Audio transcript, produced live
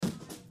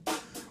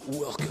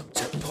Welcome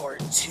to part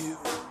 2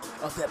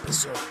 of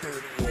episode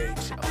 38 of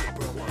the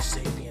Bromo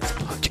Sapiens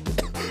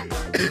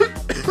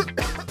podcast.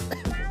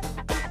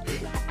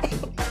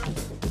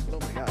 Oh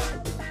my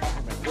god.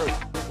 My throat.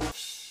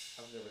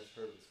 I've never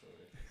heard this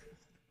movie.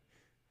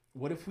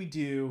 What if we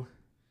do...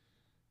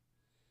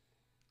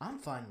 I'm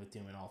fine with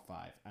doing all 5.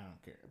 I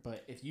don't care.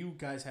 But if you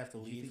guys have to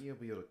Do you leave... think you'll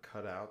be able to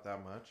cut out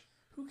that much?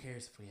 Who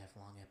cares if we have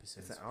long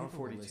episodes? It's an hour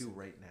 42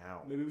 right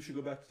now. Maybe we should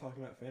go back to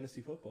talking about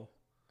fantasy football.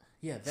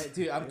 Yeah,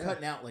 dude, I'm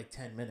cutting out like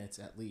 10 minutes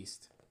at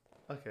least.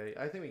 Okay,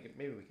 I think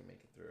maybe we can make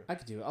it through. I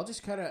could do it. I'll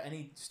just cut out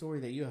any story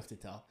that you have to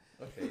tell.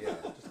 Okay, yeah.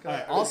 Just All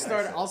right,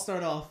 I'll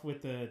start off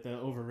with the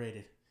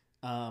overrated,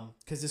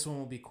 because this one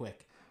will be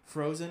quick.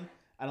 Frozen.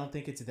 I don't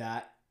think it's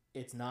that.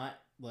 It's not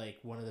like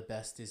one of the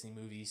best Disney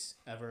movies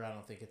ever. I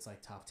don't think it's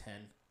like top 10,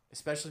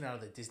 especially not of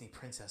the Disney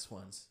princess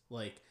ones.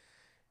 Like,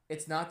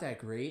 it's not that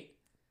great.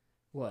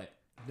 What?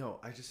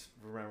 No, I just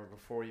remember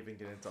before we even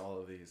get into all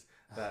of these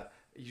that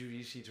you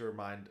just need to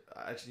remind.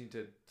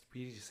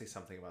 We need to say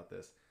something about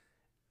this.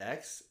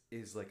 X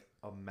is like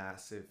a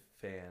massive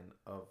fan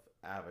of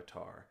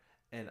Avatar.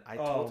 And I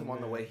told him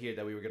on the way here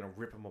that we were going to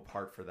rip him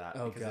apart for that.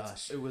 Oh, because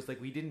gosh. it was like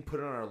we didn't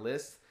put it on our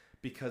list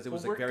because it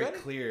was like very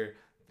clear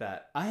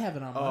that... I have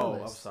it on my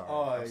list. I'm sorry.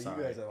 Oh, I'm sorry.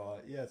 you guys have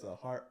it's a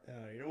heart.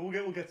 We'll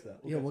get to that.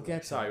 We'll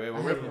get to Sorry, it.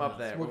 we'll rip him up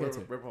there. We'll We'll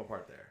rip him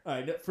apart there. All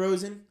right,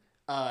 Frozen.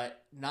 I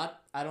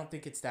don't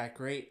think it's that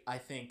great. I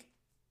think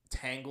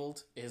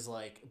Tangled is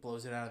like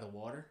blows it out of the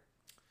water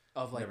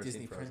of like Never Disney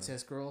seen Frozen.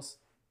 princess girls,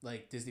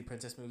 like Disney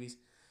princess movies.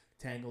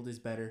 Tangled is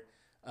better.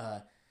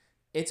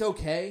 It's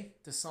okay.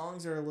 The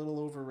songs are a little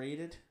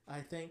overrated, I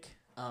think.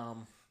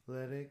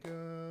 Let it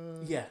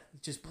go. Yeah,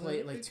 just play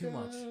it like Let too go.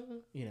 much.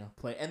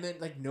 Play. And then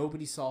like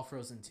nobody saw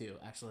Frozen 2.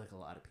 Actually, like a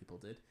lot of people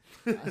did.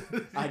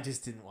 I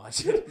just didn't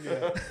watch it.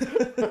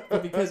 Yeah.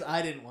 But because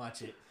I didn't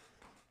watch it,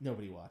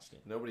 nobody watched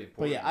it. Nobody But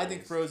important. yeah, I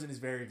think Frozen is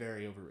very,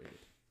 very overrated.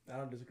 I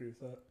don't disagree with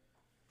that.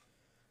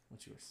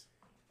 What's yours?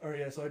 All right,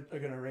 yeah. So I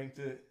kind of ranked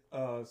it.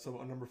 So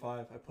on number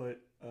 5, I put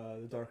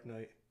The Dark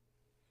Knight.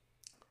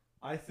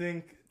 I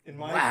think, in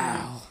my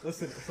opinion,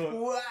 listen.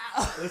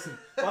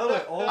 By the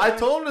way, I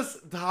told him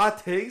the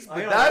hot takes, but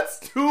I know. that's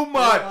too a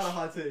much. lot of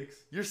hot takes.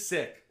 You're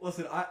sick.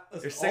 Listen,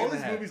 You're sick all in the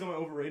these head. movies on my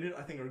overrated,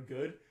 I think are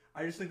good.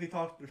 I just think they're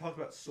talked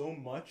about so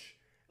much,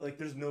 like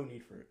there's no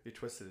need for it. You're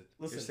twisted.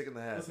 Listen, You're sick in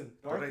the head. Listen,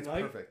 Dark Knight's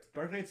perfect.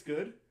 Dark Knight's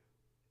good.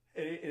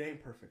 It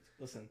ain't perfect.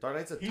 Listen, Dark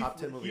Knight's a top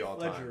 10 movie all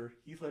time.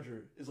 Heath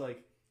Ledger is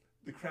like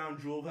the crown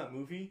jewel of that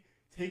movie.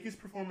 Take his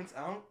performance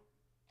out.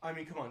 I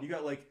mean, come on. You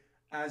got like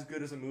as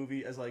good as a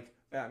movie as like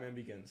Batman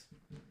Begins,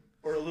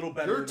 or a little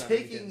better. You're than Batman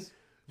taking. Begins.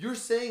 You're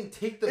saying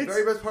take the It's-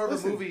 very best part of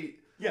listen, the movie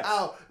yes.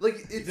 out. Like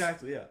it's,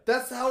 Exactly. Yeah.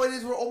 That's how it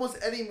is for almost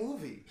any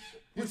movie.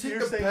 You So take you're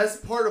the saying-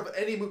 best part of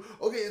any movie.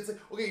 Okay, it's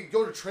like you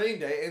go to Training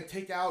Day and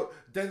take out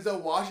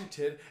Denzel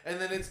Washington, and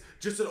then it's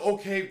just an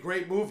okay,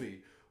 great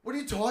movie. What are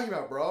you talking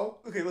about, bro?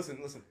 Okay. Listen.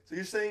 So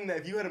you're saying that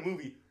if you had a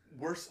movie,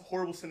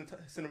 horrible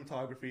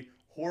cinematography,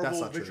 horrible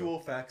That's not visual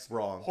true. effects,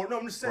 Wrong. No,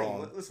 I'm just saying.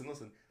 Wrong. Listen.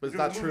 But it's If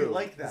not there's a movie true.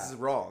 like that. This is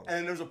wrong.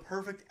 And there's a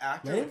perfect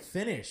actor. Let him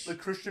finish. Like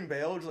Christian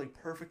Bale, just like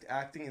perfect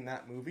acting in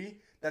that movie.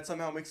 That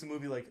somehow makes the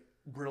movie like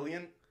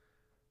brilliant.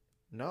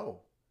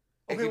 No.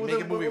 It Okay, can well, make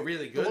then a movie what-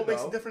 really then good, what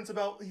makes though. the difference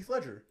about Heath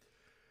Ledger?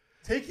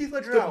 Take Heath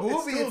Ledger The out. movie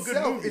it's still a good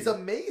itself movie. is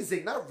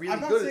amazing. Not really I'm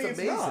not good. saying It's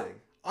it's not. amazing.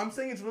 I'm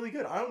saying it's really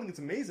good. I don't think it's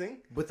amazing.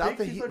 Without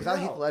Take Heath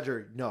out.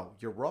 Ledger, no,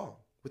 you're wrong.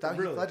 Without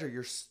Really? Heath Ledger,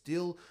 you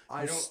still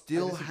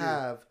disagree.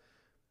 have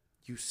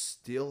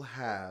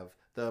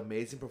the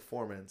amazing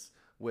performance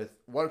with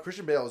one.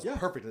 Christian Bale is Yeah.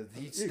 perfect.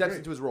 He He's steps great.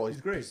 into his role.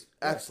 He's great. He's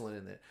Yeah. excellent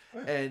in it.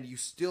 Right. And you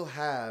still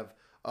have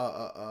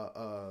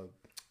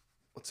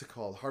what's it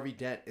called? Harvey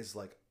Dent is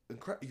like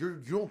incredible. You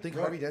don't think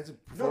Right. Harvey Dent's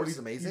performance is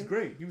amazing? He's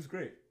great. He was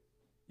great.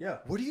 Yeah.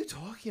 What are you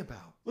talking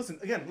about? Listen.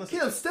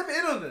 Caleb, step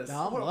in on this.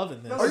 No, I'm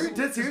loving this. Are you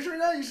dead serious right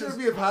now? You shouldn't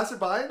be a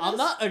passerby. in I'm this?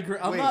 not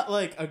I'm Wait. not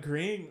like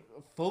agreeing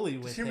fully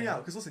with Just hear me him. out,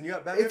 because listen, you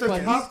got Batman. It's a But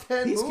Begins. top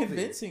 10 he's movie.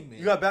 convincing me.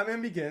 You got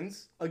Batman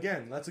Begins.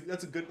 Again, that's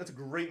a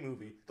great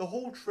movie. The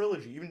whole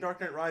trilogy, even Dark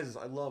Knight Rises,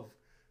 I love.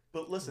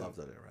 But listen, Love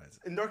that it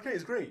rises. and Dark Knight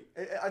is great.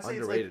 I'd say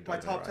Underrated it's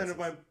like my Dark top Knight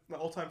 10 of my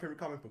all-time favorite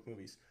comic book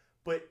movies.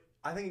 But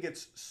I think it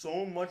gets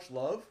so much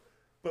love,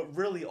 but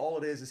really all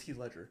it is Heath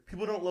Ledger.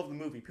 People don't love the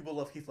movie. People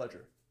love Heath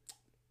Ledger.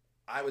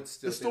 I would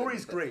still. The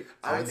story's great.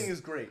 Everything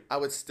is great. I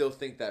would still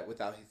think that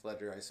without Heath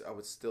Ledger, I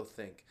would still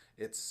think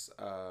it's.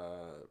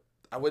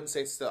 I wouldn't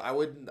say it's still. I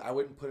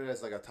wouldn't put it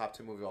as like a top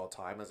 10 movie of all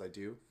time as I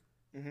do.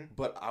 Mm-hmm.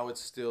 But I would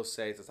still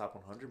say it's a top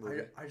 100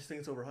 movie. I just think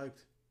it's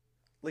overhyped.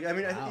 Like, I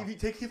mean, Wow. if you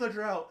take Heath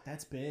Ledger out,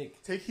 That's big.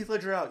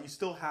 you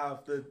still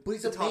have the. But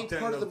he's the a top main 10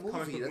 part of the comic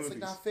movie. book That's like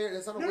movies. not fair.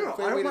 That's not a No,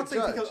 fair way I'm not to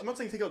saying judge. I'm not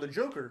saying take out the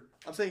Joker.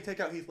 I'm saying take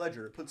out Heath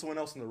Ledger. Put someone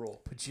else in the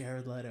role. Put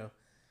Jared Leto.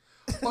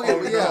 Okay,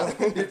 but yeah.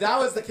 If that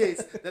was the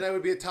case, then I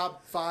would be a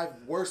top 5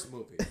 worst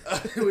movie.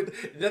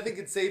 Nothing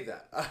could save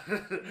that.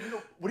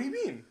 What do you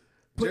mean?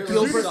 Put Jared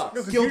Gilbert, sucks.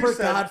 No, 'cause Gilbert you just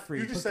said- Godfrey.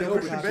 you just Put said Gilbert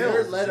Christian Godfrey. Bale.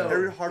 Jared Leto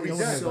Harry No one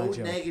Dent. heard so my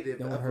joke. negative.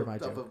 No one heard my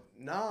joke.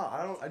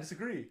 Nah, I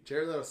disagree.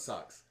 Jared Leto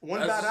sucks. One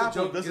That's bad just a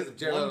apple joke because doesn't.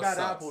 Jared One Leto bad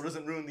sucks. apple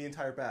doesn't ruin the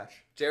entire batch.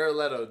 Jared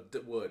Leto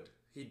would.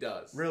 He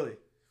does. Really?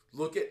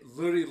 Look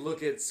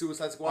at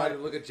Suicide Squad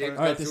and look at James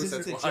All right, Gunn's this Suicide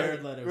isn't the Squad.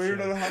 Jared Leto Wait,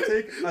 another show. hot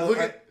take.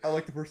 Look I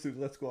like the first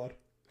Suicide Squad.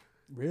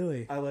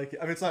 Really? I like it.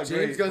 I mean, it's not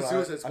James great. Gunn's but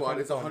Suicide I Squad find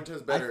it is fun. 100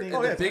 times better. I think-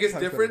 And the it's biggest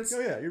 100 times difference,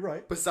 better. Yeah, you're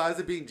right. besides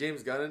it being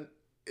James Gunn,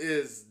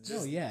 is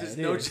just No, yeah, there's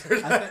it no is.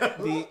 Jared I Leto. think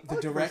the I like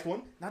the direct first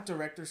one. not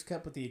director's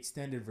cut, but the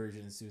extended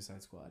version of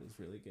Suicide Squad is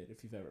really good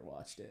if you've ever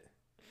watched it.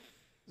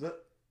 Is that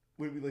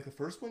wait, like the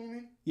first one? You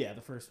mean? Yeah,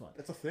 the first one.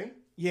 That's a thing.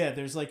 Yeah,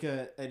 there's like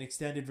an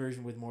extended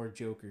version with more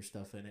Joker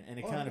stuff in it, and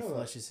it Oh, I kind of know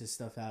that. fleshes his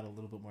stuff out a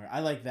little bit more. I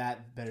like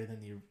that better than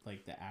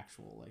the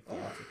actual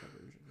theatrical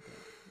version.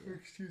 But,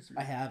 Excuse me.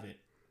 I have it.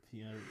 If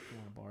you ever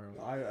want to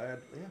borrow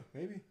it. Yeah,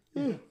 maybe.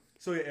 Yeah.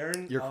 So yeah,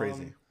 Aaron, You're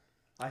crazy.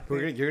 I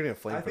think You're gonna get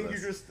flamed I for think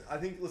this. you're just. I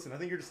think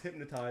you're just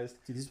hypnotized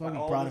Dude, this is why we by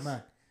all brought this- him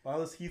on. by all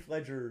this Heath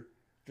Ledger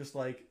just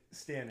like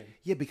standing.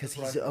 Yeah, because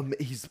That's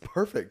what he's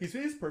perfect.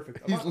 He's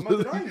perfect. He's I'm not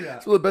literally denying that.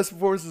 it's one of the best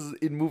performances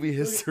in movie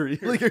history.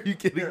 Here, Like, are you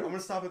kidding? Here, I'm gonna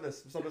stop at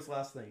this. Stop at this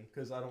last thing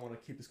because I don't want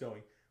to keep this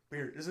going. But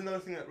here, there's another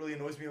thing that really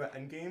annoys me about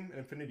Endgame and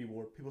Infinity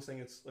War. People saying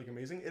it's like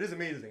amazing. It is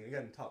amazing.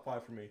 Again, top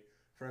 5 for me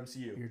for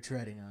MCU. You're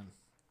treading on.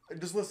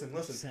 Just listen.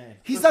 Saying.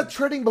 He's not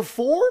treading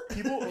before.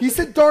 People- He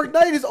said Dark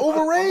Knight is I'm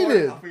already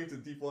overrated. hopping into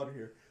deep water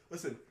here.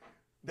 Listen,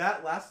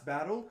 that last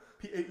battle.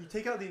 You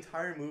take out the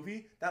entire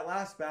movie. That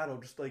last battle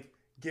just like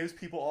gives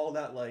people all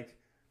that like,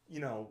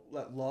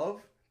 that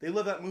love. They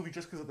love that movie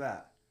just because of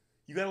that.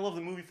 You gotta love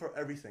the movie for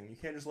everything. You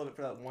can't just love it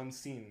for that one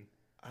scene.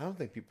 I don't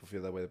think people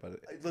feel that way about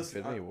it. Listen,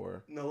 Infinity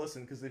War. No,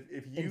 listen, because if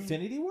you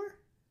Infinity War?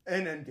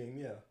 and Endgame,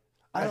 yeah.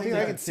 I don't think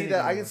think I can see Infinity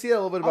that. I War. can see that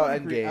a little bit about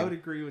Endgame. I would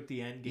agree with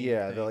the end game.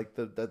 Yeah, thing.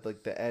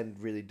 the end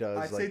really does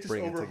I'd say like just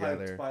bring it overhyped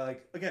together. by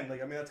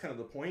that's kind of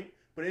the point.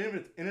 But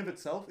in of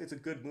itself, it's a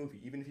good movie,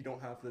 even if you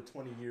don't have the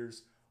 20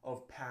 years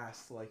of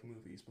past like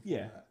movies before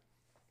Yeah. that.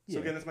 So Yeah.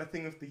 again, that's my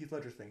thing with the Heath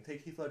Ledger thing.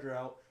 Take Heath Ledger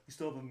out, you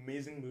still have an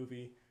amazing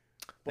movie.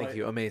 Thank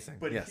you, amazing.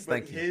 But Yes, but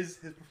thank you. his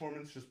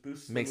performance just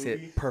boosts Makes the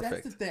movie. it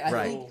perfect. That's the thing.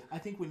 Right. I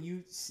think when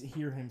you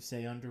hear him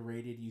say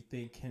underrated, you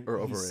think him Or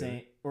he's overrated.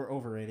 saying or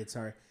overrated.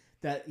 Sorry,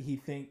 that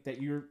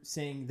you're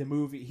saying the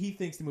movie. He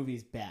thinks the movie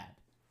is bad.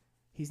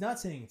 He's not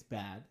saying it's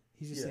bad.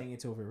 He's just Yeah. saying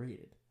it's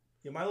overrated.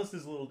 Yeah, my list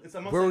is a little.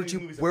 I'm not Where saying would these you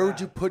movies are Where would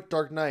bad. you put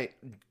Dark Knight?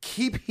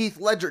 Keep Heath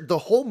Ledger the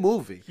whole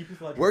movie. Keep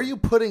Heath Ledger Where are you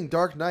putting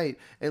Dark Knight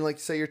and like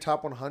say your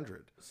top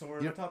 100 somewhere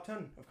in the top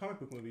 10 of comic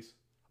book movies?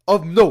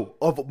 of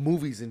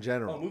movies in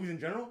general? Oh, movies in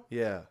general?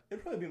 Yeah,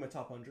 It'd probably be in my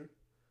top 100.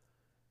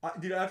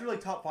 Dude, after like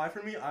top 5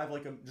 for me, I have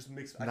like a just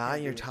mixed. I not can't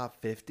in your do it.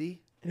 top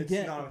 50. And It's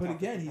again, not a but top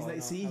again, 50, he's probably not.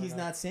 not. See, I don't he's know.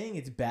 not saying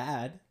it's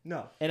bad.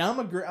 No, And I'm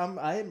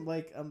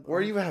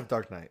Where do you have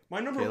Dark Knight? my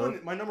number Caleb?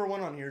 one. My number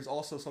one on here is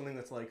also something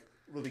that's like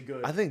really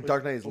good. I think but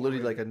Dark Knight is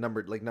literally like overrated.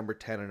 a number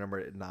 10 or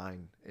number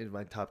 9 in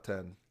my top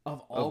 10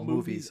 of all of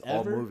movies all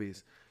ever?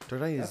 movies.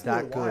 Dark Knight is That's a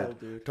little that good. wild,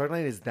 dude. Dark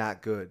Knight is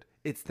that good.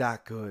 It's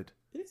that good.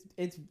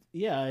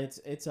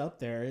 It's up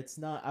there. It's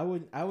not.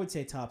 I would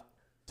say top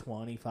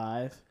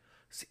 25.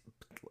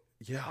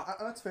 Yeah.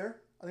 That's fair.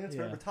 I think that's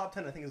fair. Yeah. But top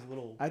 10, I think is a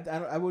little.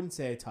 I wouldn't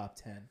say a top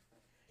 10.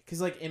 Because,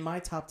 like, in my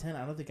top 10,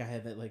 I don't think I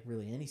have, like,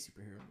 really any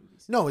superhero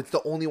movies. No, it's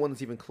the only one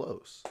that's even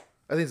close.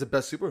 I think it's the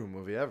best superhero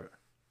movie ever.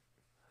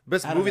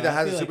 Best I don't movie know. that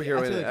I has a feel superhero I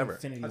in feel it like ever.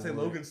 Infinity I'd say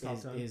War Logan's top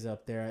 10. is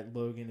up there.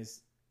 Logan is...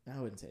 I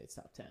wouldn't say it's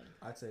top 10.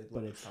 I'd say,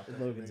 But it's top 10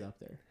 Logan's for me. up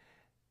there.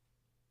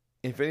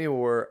 Infinity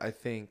War, I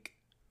think,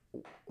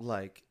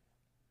 like,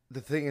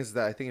 the thing is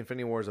that I think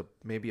Infinity War is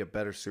maybe a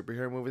better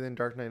superhero movie than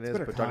Dark Knight It's a is,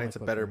 better but Dark Knight's a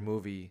comic better book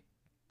movie.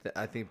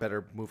 I think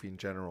better movie in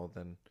general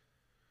than.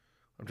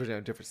 I'm judging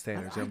on different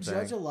standards. I You know what judge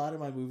I'm a saying? lot of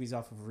my movies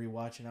off of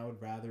rewatch, and I would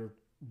rather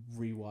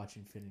rewatch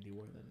Infinity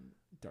War than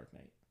Dark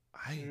Knight.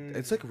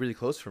 It's like really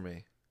close for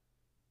me.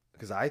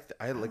 Because I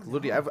like don't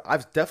literally, know.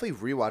 I've definitely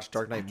rewatched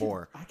Dark Knight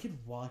more. I could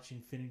watch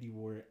Infinity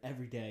War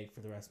every day for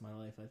the rest of my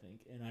life, I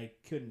think, and I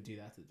couldn't do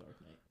that to Dark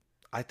Knight.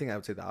 I think I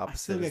would say the I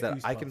still opposite is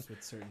get that I can goosebumps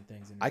with certain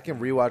things. In I can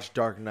Infinity War. rewatch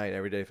Dark Knight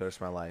every day for the rest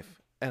of my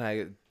life, and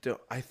I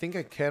think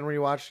I can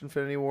rewatch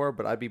Infinity War,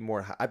 but I'd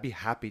be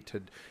happy to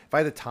if I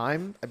had the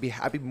time. I'd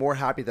be more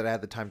happy that I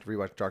had the time to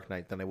rewatch Dark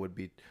Knight than I would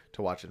be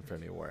to watch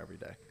Infinity War every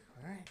day.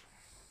 All right.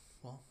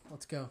 Well,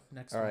 let's go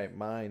next. All one. right,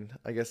 mine.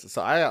 I guess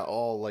so. I got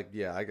all like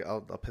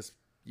I'll piss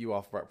you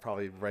off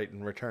probably right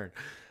in return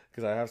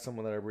because I have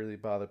someone that I really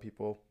bother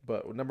people.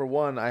 But number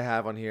one I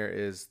have on here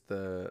is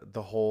the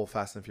whole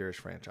Fast and Furious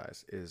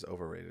franchise is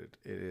overrated.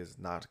 It is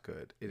not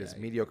good. It is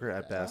mediocre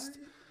at best.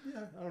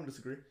 Yeah, I don't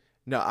disagree.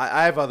 No,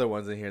 I have other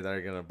ones in here that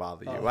are gonna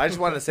bother you. Oh. I just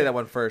wanted to say that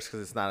one first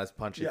because it's not as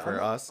punchy Yeah, for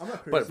us. I'm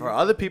not But crazy. for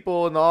other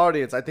people in the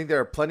audience, I think there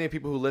are plenty of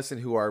people who listen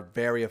who are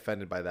very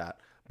offended by that.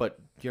 But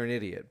you're an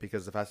idiot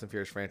because the Fast and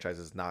Furious franchise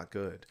is not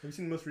good. Have you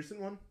seen the most recent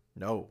one?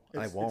 No,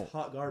 I It's won't.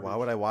 hot garbage. Why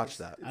would I watch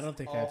that? I don't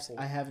think awful.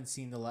 I haven't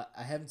seen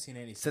I haven't seen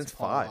any Since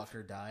Paul 5.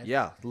 Walker died.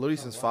 Yeah, literally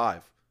since wow.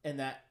 5. And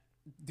that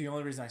the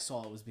only reason I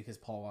saw it was because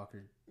Paul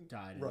Walker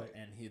died, and, Right.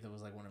 and that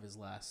was like one of his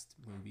last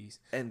movies.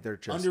 And they're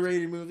just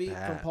Underrated movie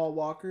bad. from Paul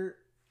Walker.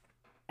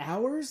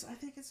 Hours, I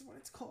think is what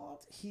it's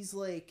called. He's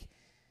like,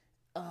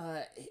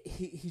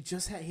 he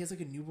has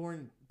like a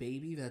newborn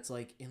baby that's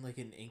like in like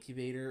an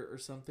incubator or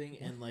something,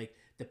 and like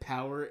the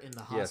power in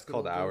the hospital it's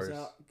called goes Hours.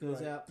 goes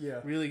Right. out. Yeah.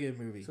 Really good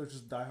movie. So it's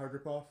just Die Hard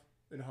ripoff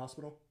in a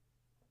hospital?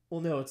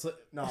 Well, no, it's like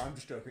No, I'm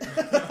just joking.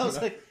 I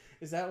was like,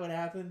 is that what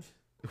happened?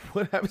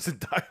 What happens to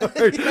Die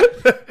Hard?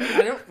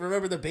 I don't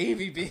remember the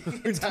baby being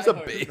in It's Die just a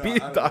Hard. baby No, I in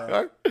don't Die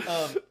know.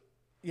 Hard.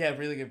 Yeah,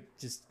 really good.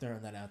 Just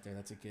throwing that out there.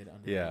 That's a good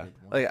underrated Yeah,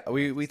 one. like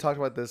we talked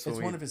about this It's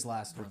when one we of his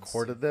last ones,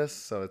 recorded too. this,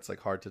 so it's like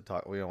hard to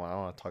talk. I don't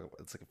want to talk.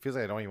 It's like it feels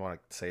like I don't even want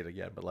to say it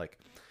again, but like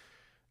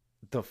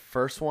the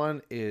first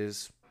one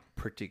is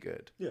pretty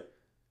good. Yeah.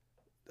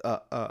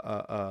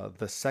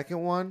 The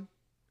second one,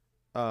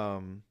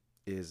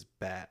 is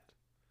bad.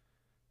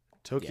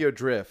 Tokyo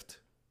Drift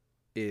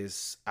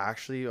is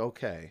actually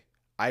okay.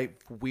 I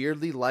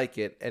weirdly like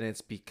it, and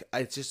it's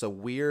just a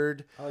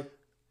weird.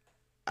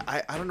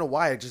 I don't know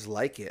why I just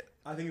like it.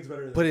 I think it's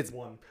better than But it's-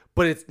 one.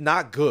 But it's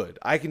not good.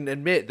 I can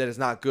admit that it's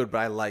not good, but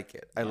I like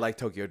it. I like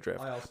Tokyo Drift.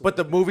 I also But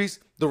the like it. movies,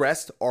 the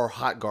rest are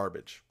hot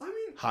garbage. I mean,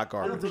 Hot I don't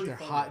garbage. think really they're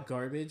fun, hot though.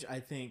 garbage. I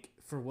think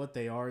for what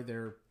they are,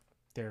 they're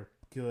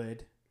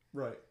good.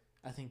 right.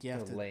 I think you have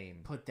They're to lame.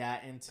 put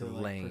that into They're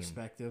like lame.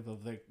 perspective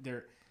of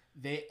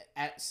they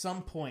at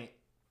some point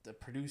the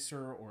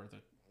producer or the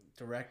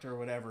director or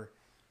whatever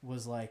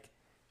was like,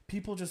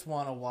 people just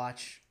want to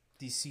watch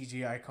these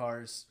CGI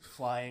cars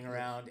flying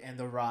around and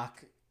The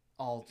Rock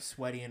all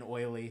sweaty and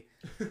oily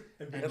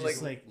and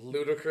just like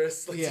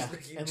ludicrous, yeah,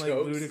 and like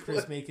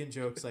ludicrous making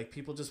jokes. Like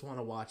people just want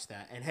to watch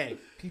that, and hey,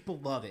 people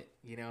love it.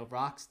 You know,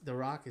 The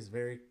Rock is a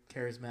very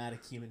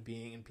charismatic human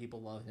being, and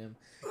people love him.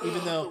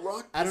 Even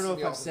though I don't know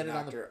if I've said it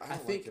on the. I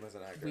think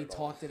we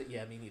talked it.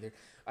 Yeah, me neither.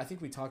 I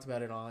think we talked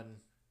about it on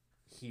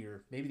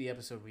here. Maybe the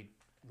episode we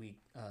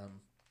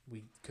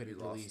couldn't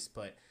lost. release,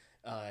 but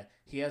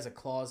he has a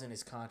clause in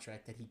his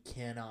contract that he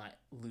cannot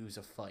lose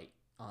a fight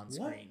on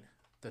screen.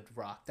 The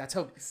Rock. That's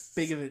how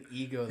big of an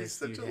ego this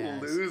dude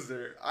has.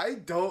 loser. I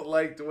don't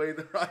like Dwayne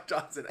The Rock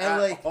Johnson And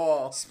like,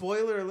 all.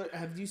 spoiler alert,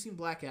 have you seen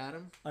Black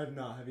Adam? I've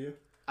not. Have you?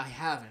 I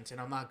haven't,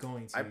 and I'm not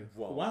going to. I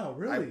won't. Wow,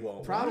 really? I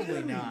won't. Probably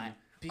Really? not,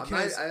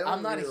 because I don't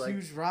I'm not really a like-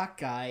 huge Rock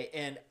guy,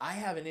 and I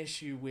have an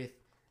issue with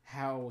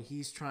how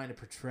he's trying to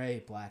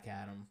portray Black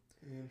Adam.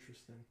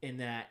 Interesting. In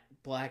that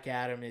Black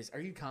Adam is. Are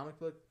you a comic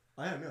book?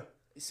 I am, yeah.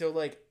 So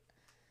like,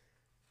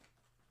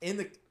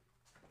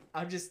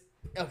 I'm just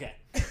okay.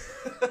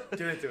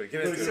 Get into it.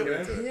 So Get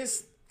into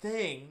his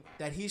thing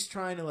that he's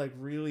trying to like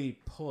really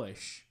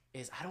push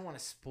is, I don't want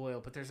to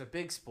spoil, but there's a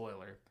big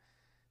spoiler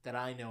that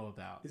I know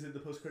about. Is it the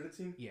post-credit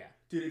scene? Yeah.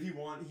 Dude, if you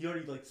want, he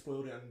already like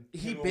spoiled it. On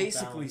He Kimmel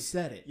basically Balance.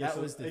 said it. Yeah, That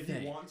so was the if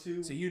thing. you want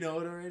to, So you know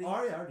it already?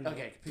 Oh, yeah, I already know.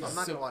 Okay. I'm not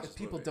so gonna watch if this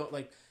people movie. don't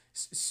like,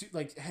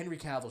 like Henry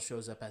Cavill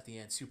shows up at the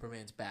end.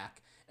 Superman's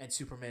back, and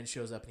Superman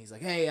shows up, and he's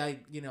like, "Hey,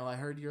 I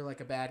heard you're like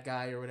a bad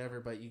guy or whatever,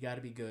 but you got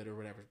to be good or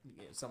whatever,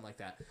 something like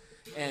that."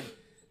 And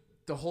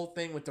the whole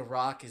thing with The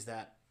Rock is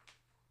that,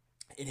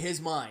 in his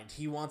mind,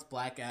 he wants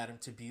Black Adam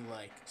to be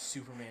like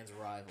Superman's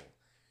rival.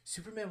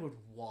 Superman would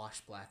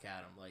wash Black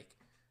Adam, like,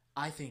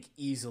 I think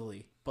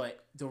easily,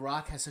 but The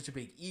Rock has such a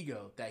big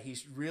ego that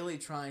he's really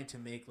trying to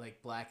make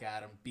like Black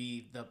Adam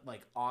be the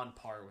like on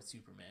par with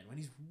Superman when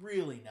he's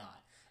really not.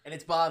 And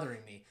it's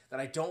bothering me that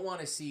I don't want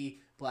to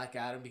see Black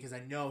Adam because I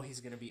know he's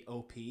going to be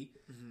OP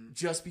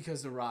just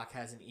because The Rock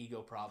has an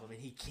ego problem and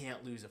he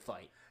can't lose a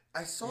fight.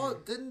 I saw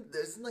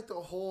isn't like the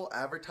whole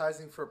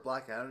advertising for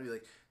Black Adam be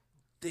like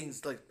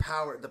things like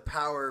the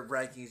power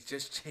rankings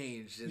just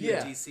changed in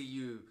Yeah. the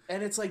DCU.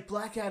 And it's like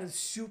Black Adam's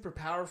super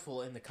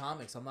powerful in the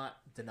comics. I'm not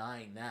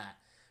denying that.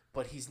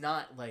 But he's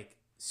not like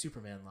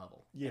Superman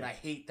level. Yeah. And I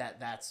hate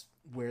that that's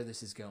where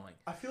this is going.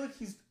 I feel like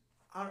he's.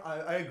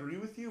 I agree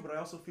with you, but I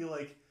also feel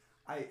like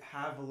I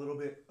have a little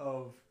bit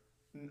of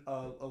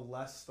a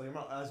less. Like I'm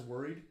not as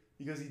worried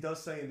because he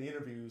does say in the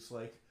interviews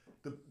like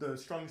the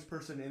strongest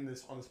person on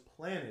this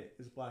planet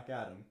is Black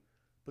Adam,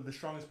 but the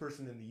strongest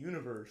person in the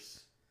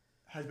universe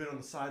has been on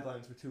the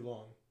sidelines for too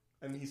long.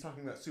 And he's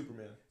talking about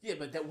Superman. Yeah,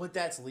 but what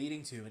that's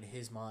leading to in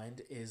his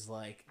mind is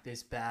like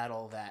this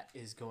battle that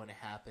is going to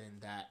happen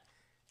that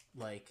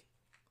like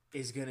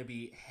is going to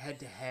be head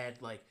to head,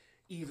 like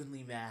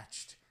evenly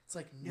matched. It's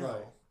like no,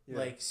 Right, yeah.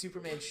 like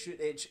Superman should.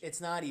 It's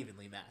not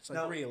evenly matched. Like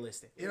Now-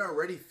 realistic. It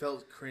already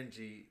felt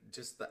cringy.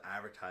 Just the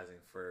advertising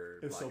for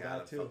It was Black so bad,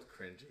 Adam too. felt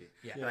cringy.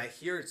 Yeah. And I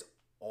hear it's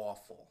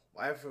awful.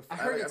 I heard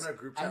I'm it's. in a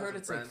group I chat heard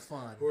with it's like friends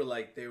fun. who were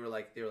like they were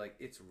like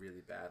it's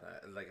really bad.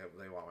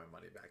 They want my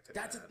money back.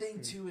 That's the bad.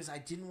 thing too, is I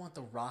didn't want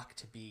The Rock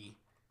to be.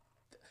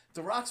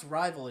 The Rock's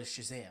rival is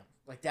Shazam.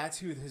 Like that's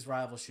who his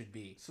rival should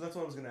be. So that's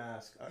what I was gonna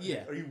ask.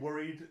 Yeah. Are you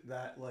worried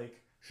that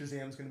like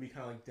Shazam's gonna be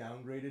kind of like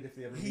downgraded if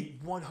they ever He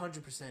meet?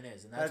 100%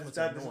 is, and that's what's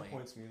that annoying.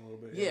 disappoints me a little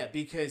bit. Yeah,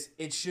 because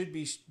it should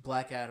be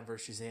Black Adam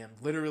versus Shazam.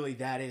 Literally,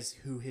 that is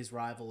who his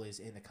rival is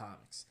in the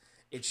comics.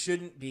 It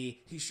shouldn't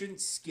be. He shouldn't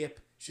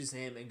skip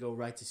Shazam and go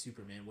right to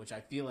Superman, which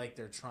I feel like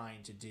they're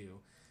trying to do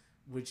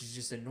which is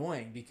just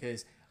annoying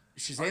because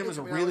Shazam Aren't they was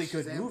a coming out really with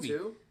good Shazam movie.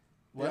 too?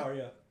 What?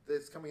 Yeah.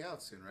 It's coming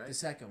out soon, right? The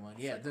second one,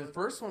 yeah. The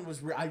first one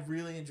was I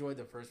really enjoyed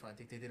the first one. I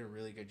think they did a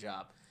really good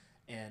job,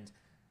 and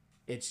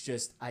it's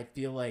just I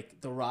feel like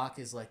The Rock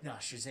is like, no,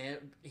 Shazam.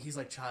 He's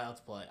like child's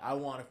play. I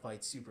want to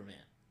fight Superman,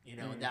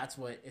 and that's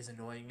what is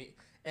annoying me.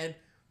 And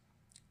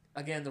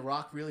again, The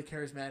Rock, really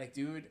charismatic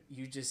dude.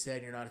 You just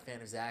said you're not a fan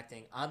of his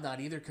acting. I'm not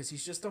either because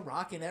he's just The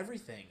Rock in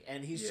everything,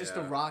 and he's just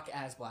The Rock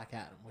as Black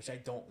Adam, which I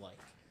don't like.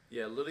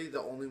 Yeah, literally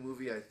the only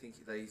movie I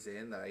think that he's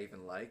in that I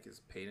even like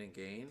is Pain and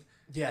Gain.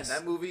 Yes, and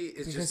that movie is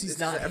because just he's it's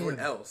not just everyone him.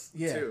 else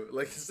Yeah. too.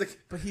 Like it's like,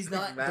 but he's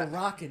not The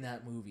Rock in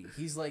that movie.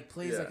 He's like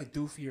plays like a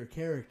doofier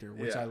character,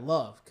 which I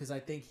love because I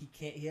think he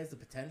can't. He has the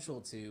potential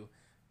to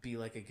be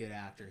like a good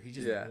actor. He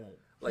just won't.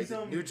 Like He's,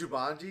 New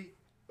Jumanji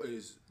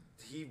is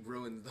he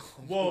ruins the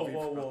whole Whoa, movie.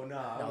 whoa, bro. whoa,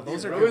 nah. No, He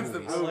those are ruins good the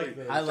movies. movie. I like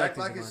those. I like Jack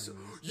Black the is. Jumanji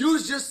movies. You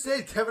just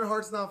said Kevin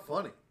Hart's not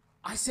funny.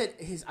 I said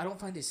I don't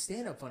find his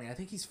stand-up funny. I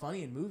think he's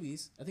funny in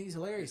movies. I think he's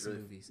hilarious in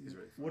movies. He's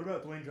really What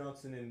about Dwayne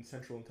Johnson in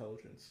Central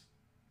Intelligence?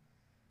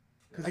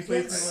 Again,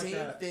 plays same kinda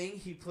like that. thing.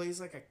 He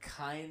plays like a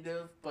kind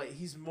of, but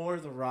he's more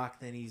The Rock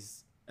than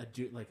he's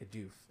like a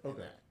doof.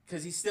 Okay.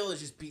 Because he still is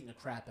just beating the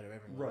crap out of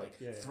everyone, Right, like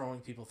yeah.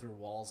 throwing people through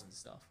walls and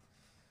stuff.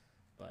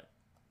 But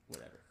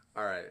whatever.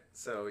 All right,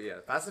 so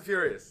yeah, Fast and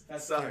Furious.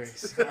 That's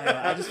sucks. curious.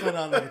 I just went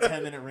on like a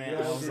 10-minute rant.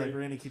 Yeah, I was I like, agree.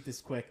 we're gonna keep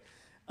this quick.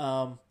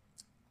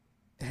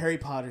 The Harry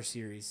Potter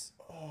series.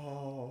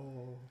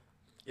 Oh.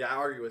 Yeah, I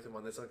argue with him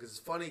on this one because it's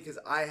funny because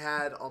I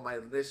had on my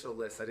initial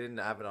list, I didn't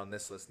have it on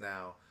this list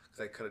now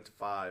because I cut it to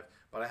 5,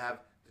 but I have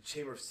The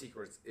Chamber of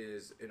Secrets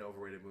is an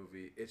overrated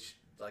movie. It's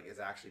like it's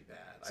actually bad.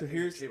 I So think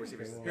here's- The Chamber of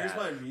Secrets is here's bad.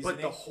 my But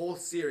reasoning. the whole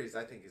series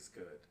I think is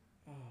good.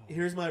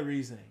 Here's my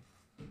reasoning.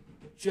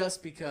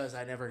 Just because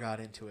I never got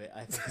into it,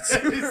 I think it's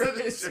He's super, such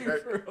a it's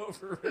jerk. super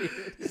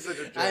overrated. He's such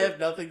a jerk. I have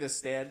nothing to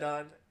stand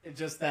on. It's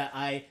just that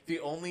the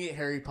only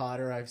Harry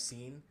Potter I've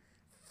seen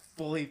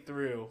fully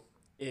through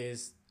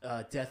is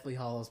Deathly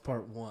Hallows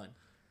Part 1.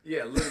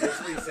 Yeah, literally, that's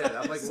what he said.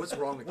 I'm like, what's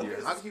wrong with you?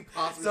 How can you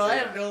possibly So say I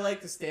have that? no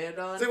leg to stand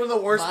on. It's like one of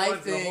the worst My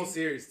ones in the whole thing-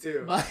 series,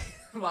 too.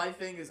 My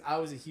thing is I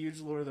was a huge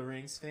Lord of the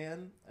Rings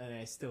fan, and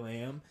I still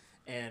am.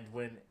 And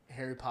when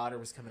Harry Potter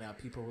was coming out,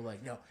 people were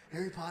like, no,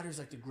 Harry Potter's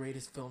like the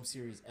greatest film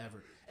series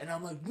ever. And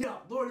I'm like, no,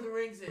 Lord of the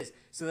Rings is.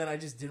 So then I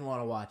just didn't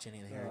want to watch any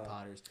of the Harry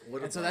Potters.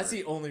 What a And so that's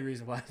bummer. the only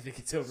reason why I think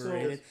it's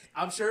overrated.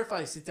 I'm sure if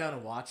I sit down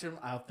and watch them,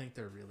 I'll think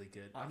they're really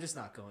good. I'm just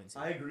not going to.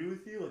 I agree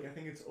with you. Like, I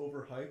think it's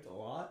overhyped a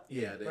lot.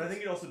 Yeah, it But I is.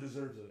 think it also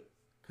deserves it.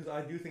 Because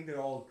I do think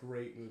they're all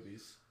great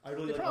movies. I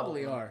really They like all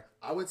probably of them. are.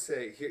 I would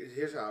say,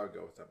 here's how I would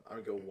go with them. I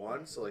would go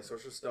 1, so like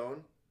Sorcerer's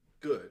Stone,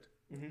 good.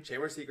 Mhm.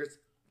 Chamber of Secrets,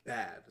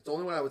 bad. It's the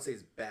only one I would say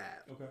is bad.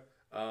 Okay.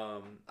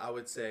 I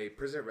would say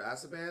Prisoner of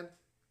Azkaban,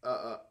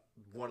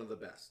 one of the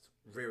best.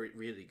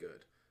 Really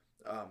good.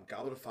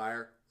 Goblet of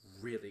Fire,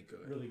 really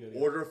good. Really good,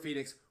 yeah. Order of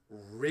Phoenix,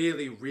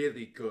 really,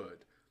 really good.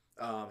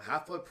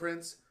 Half-Blood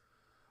Prince,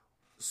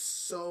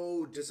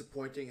 so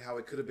disappointing how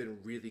it could have been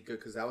really good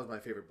because that was my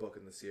favorite book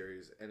in the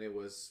series and it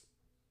was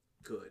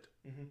good.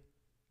 Mhm.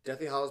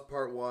 Deathly Hallows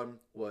Part 1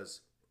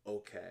 was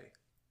okay.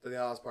 Deathly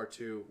Hallows Part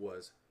 2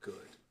 was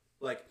good.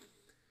 Like,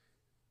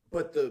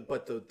 but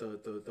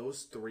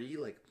those three,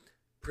 like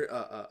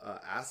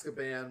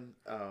Azkaban,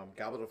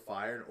 Goblet of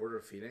Fire, and Order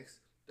of Phoenix,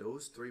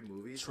 those 3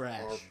 movies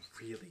Trash. are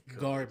really good.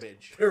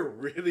 Garbage. They're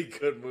really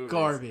good movies.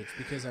 Garbage,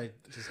 because I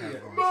just have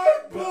it on. My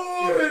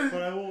Yeah, boy!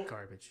 but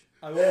Garbage.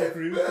 I will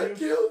agree That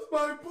with you. killed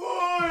my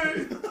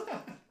boy!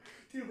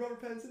 Dude,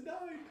 Robert Pattinson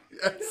died.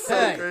 That's so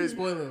Hey, crazy.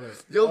 spoiler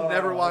alert. You'll Oh,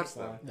 never watch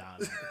that's them.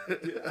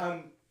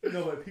 Nah.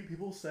 No, but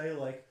people say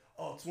like,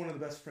 oh, it's one of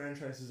the best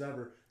franchises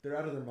ever. They're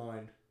out of their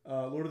mind.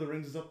 Lord of the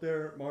Rings is up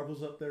there.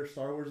 Marvel's up there.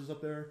 Star Wars is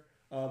up there.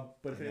 But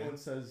if anyone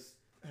says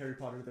Harry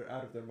Potter, they're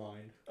out of their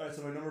mind. All right,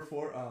 so my number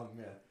 4. All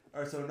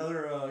right, so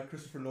another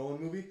Christopher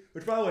Nolan movie.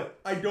 Which, by the way,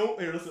 I don't.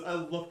 Hey, listen, I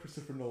love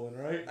Christopher Nolan.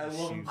 All right, I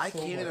love him. I so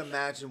can't even much.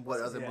 imagine what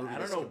other Yeah, movie I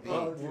this don't could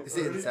know. be. Oh, Is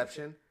it really?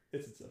 Inception?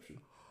 It's Inception.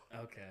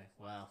 Okay,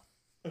 wow.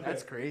 Okay.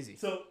 That's crazy.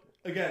 So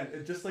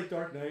again, just like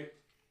Dark Knight,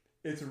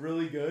 it's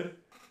really good.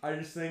 I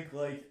just think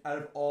like out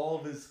of all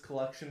of his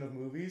collection of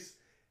movies,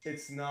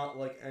 it's not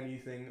like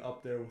anything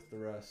up there with the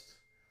rest.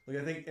 Like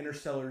I think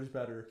Interstellar is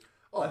better.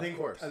 Oh, I think of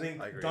course. I think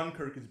I agree.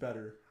 Dunkirk is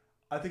better.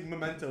 I think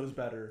Memento is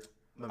better.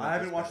 Memento's I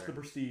haven't watched better.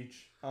 The Prestige.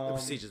 The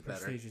Prestige is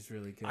better. Prestige is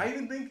really good. I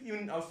even think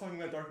I was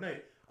talking about Dark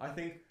Knight. I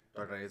think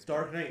Dark Knight is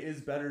Dark Knight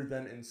is better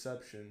than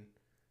Inception.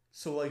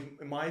 So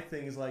like my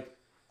thing is like,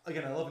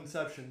 again, I love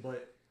Inception,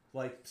 but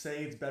like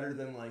saying it's better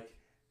than like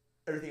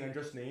everything I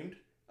just named,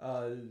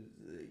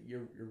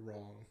 you're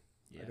wrong.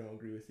 Yeah. I don't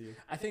agree with you.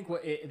 I think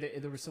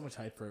there was so much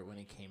hype for it when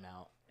it came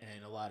out,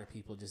 and a lot of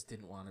people just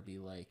didn't want to be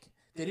like,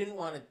 they didn't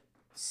want to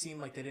seem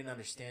like they didn't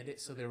understand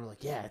it, so they were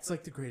like, yeah, it's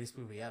like the greatest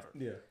movie ever.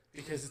 Yeah.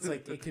 Because it's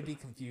like, it could be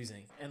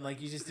confusing, and like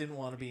you just didn't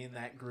want to be in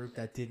that group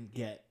that didn't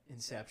get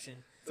Inception.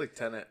 It's like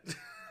Tenet.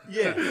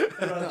 Yeah.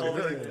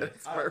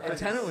 It's perfect.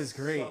 Tenet was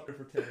great. Sucker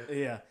for Tenet.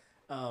 Yeah.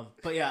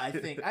 But yeah, I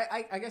think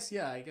I guess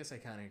I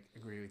kind of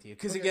agree with you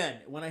because again,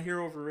 when I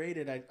hear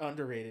overrated,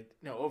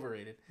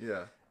 overrated.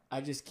 Yeah. I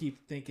just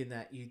keep thinking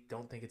that you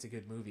don't think it's a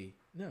good movie.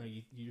 No,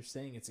 you're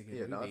saying it's a good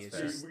Yeah, no, movie. it's It's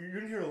fair. just You're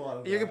gonna hear a lot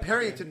of. You're that,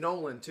 comparing I it to think.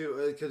 Nolan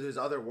too, because his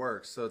other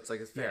works, so it's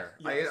like it's fair.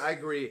 Yeah. Yes. I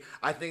agree.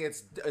 I think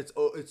it's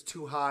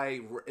too high.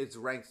 It's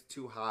ranked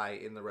too high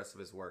in the rest of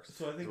his works.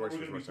 So I think His what works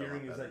we're gonna be are a lot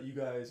hearing is better. that you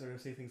guys are gonna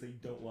say things that you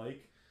don't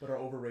like, but are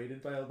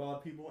overrated by a lot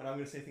of people, and I'm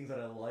gonna say things that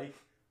I like,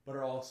 but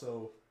are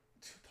also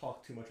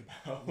talk too much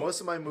about.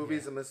 Most of my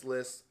movies in this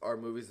list are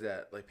movies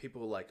that like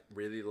people like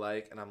really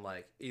like, and I'm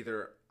like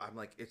either I'm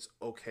like it's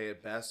okay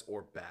at best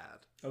or bad.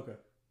 Okay.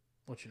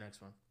 what's your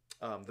next one?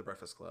 The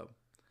Breakfast Club.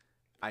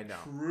 I know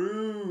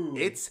True.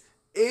 it's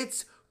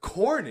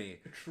corny.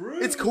 true.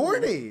 It's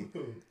corny.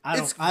 I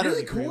don't It's I don't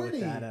really agree corny. with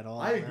that at all.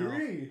 I no.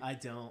 agree. I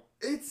don't.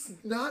 It's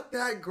not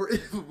that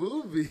great of a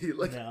movie.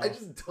 Like No. I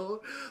just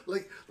don't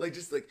like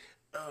just like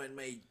oh, and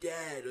my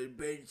dad would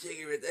burn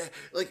cigarettes.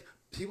 Like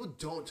people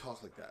don't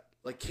talk like that.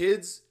 Like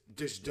kids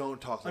just don't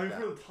talk I like mean,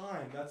 that. for the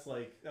time,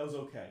 that was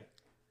okay,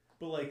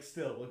 but like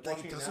still, like Like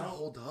watching it doesn't now,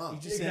 hold up. You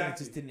just saying it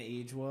Exactly. just didn't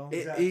age well. It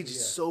Exactly, ages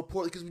yeah. so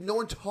poorly because no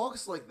one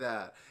talks like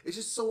that. It's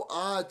just so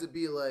odd to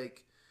be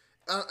like.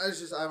 I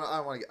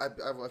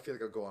feel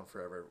like I'll go on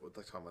forever with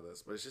like talking about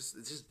this, but it's just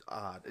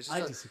odd. It's just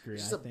I disagree.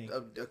 It's just I think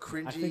a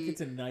cringy. I think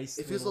it's a nice.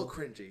 It feels a little,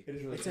 little cringy. It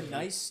is really It's a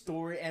nice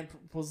story, and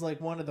was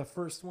like one of the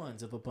first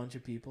ones of a bunch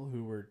of people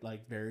who were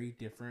like very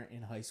different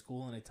in high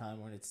school in a time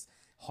when it's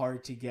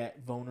hard to get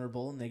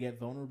vulnerable, and they get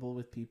vulnerable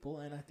with people,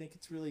 and I think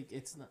it's really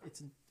it's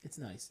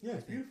nice. Yeah, I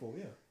it's think. beautiful.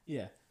 Yeah,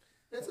 Yeah,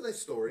 It's a nice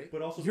story.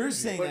 but also you're cringy.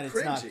 saying But that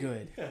it's not cringy.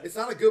 good. It's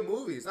not a good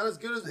movie. It's not as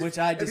good as Which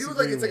I and people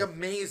disagree like it's like with.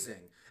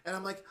 amazing. And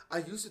I'm like, I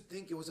used to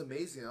think it was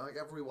amazing. Like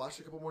I've rewatched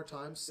it a couple more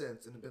times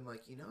since, and have been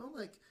like,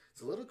 like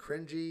it's a little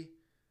cringy,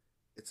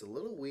 it's a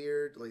little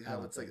weird. Like I how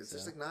don't it's like think it's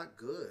just so. like not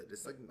good.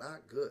 It's like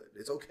not good.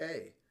 It's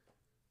okay.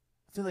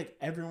 I feel like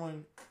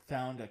everyone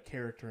found a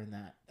character in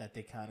that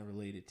they kind of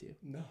related to,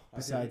 No,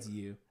 besides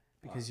you,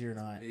 because you're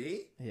not.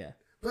 Me, Yeah,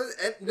 but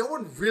no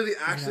one really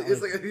actually not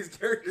is like- like these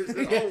characters.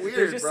 They're Yeah, all they're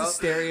weird, just bro. a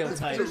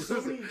stereotype. There's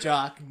so many-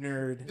 Jock,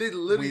 nerd, They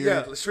literally,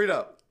 weird, yeah, straight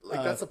up.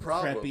 Like that's a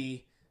problem.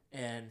 preppy,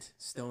 and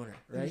stoner,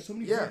 There's right? so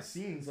many Yeah. weird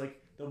scenes,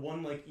 like the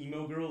one like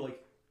emo girl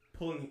like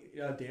pulling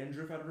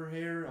dandruff out of her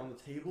hair on the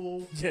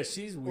table, Yeah,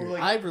 she's weird.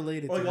 like- I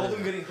related or to like all her.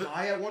 them getting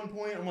high at one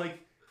point. I'm like,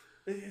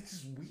 it's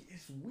just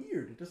it's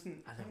weird. It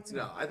doesn't. I think it's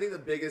No, I think the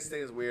biggest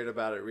thing is weird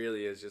about it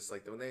really is just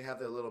like when they have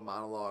their little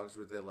monologues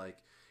where they're like,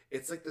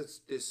 it's like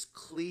this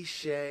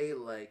cliche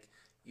like,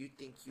 you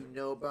think you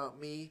know about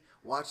me?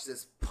 Watch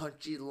this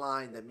punchy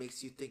line that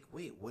makes you think,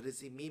 wait, what does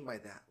he mean by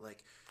that?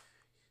 Like,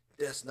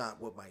 that's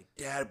not what my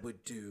dad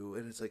would do.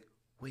 And it's like,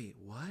 wait,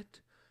 what?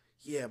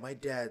 Yeah, my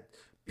dad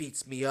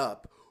beats me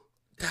up.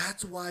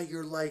 That's why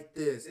you're like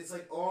this. It's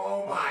like,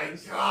 oh my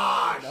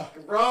gosh,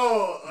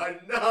 bro,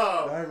 Now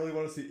no. I really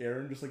want to see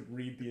Aaron just like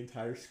read the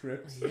entire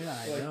script. Yeah,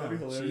 I Like, know. that'd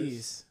be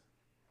hilarious.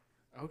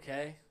 Jeez.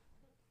 Okay.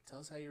 Tell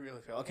us how you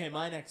really feel. Okay,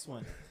 my next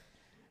one.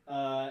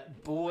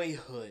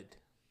 Boyhood.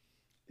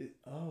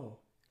 Oh.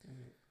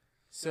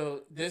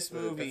 So this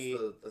movie,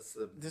 That's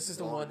the this is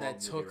the long, one that long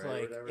movie, took right, or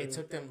like whatever it is.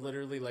 took them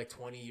literally like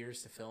 20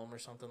 years to film or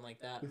something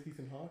like that. With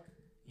Ethan Hawke.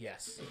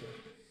 Yes.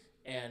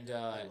 And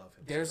love him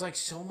there's like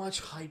so much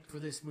hype for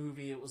this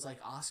movie. It was like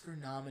Oscar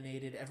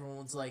nominated.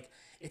 Everyone's like,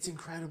 it's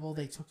incredible.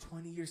 They took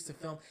 20 years to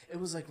film. It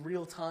was like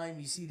real time.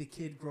 You see the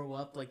kid grow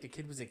up. Like the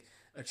kid was like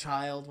a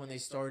child when they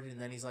started, and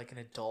then he's like an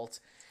adult.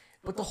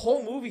 But the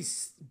whole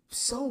movie's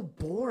so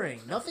boring.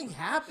 Nothing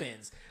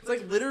happens. It's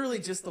like literally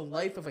just the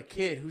life of a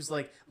kid who's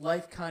like,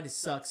 life kind of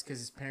sucks because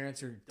his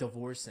parents are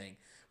divorcing.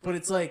 But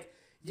it's like,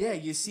 yeah,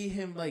 you see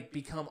him like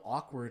become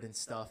awkward and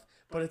stuff.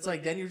 But it's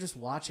like then you're just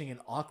watching an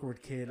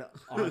awkward kid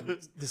on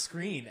the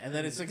screen, and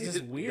then it's like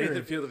just weird.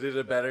 Nathan Fielder did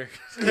it better.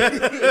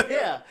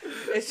 Yeah,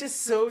 it's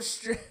just so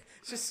strange.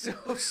 It's just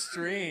so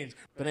strange.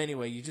 But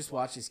anyway, you just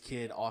watch this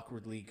kid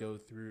awkwardly go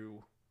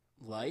through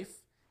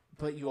life,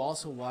 but you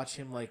also watch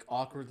him like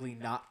awkwardly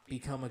not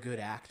become a good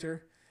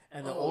actor.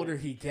 And the older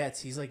he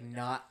gets, he's like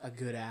not a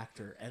good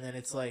actor. And then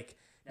it's like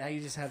now you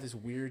just have this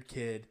weird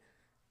kid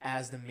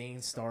as the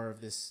main star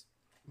of this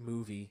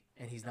movie,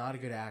 and he's not a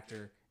good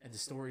actor. And the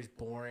story's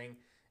boring,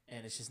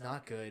 and it's just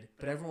not good.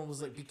 But everyone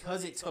was like,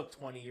 because it took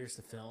 20 years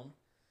to film,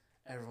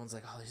 everyone's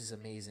like, oh, this is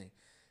amazing.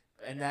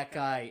 And that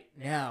guy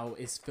now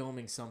is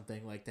filming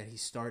something like that he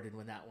started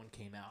when that one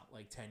came out,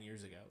 like 10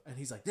 years ago. And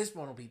he's like, this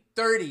one will be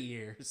 30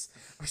 years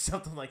or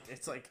something like that.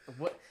 It's like,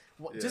 what?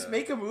 Just Yeah.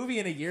 make a movie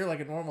in a year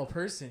like a normal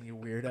person, you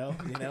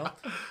weirdo, you know?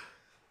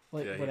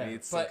 Like, Yeah, whatever. he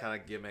needs some But,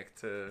 kind of gimmick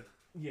to.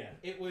 yeah,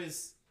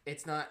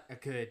 it's not a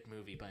good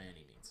movie by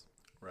any means.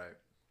 Right.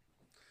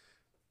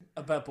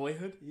 About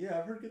Boyhood? Yeah,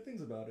 I've heard good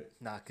things about it.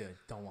 Not good.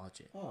 Don't watch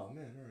it. Oh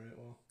man, all right,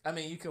 well. I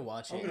mean, you can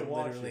watch I'm it gonna and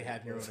watch literally it,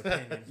 have your own but-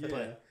 opinion, Yeah,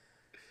 but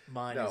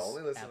mine No, is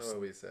only listen to absolute-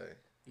 what we say.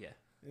 Yeah.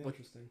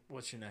 interesting.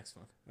 What's your next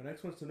one? My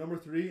next one's to number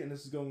 3, and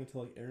this is going into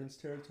like Aaron's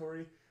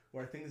territory,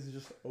 where I think this is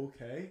just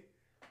okay.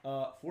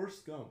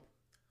 Forrest Gump.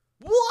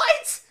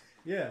 What?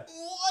 Yeah.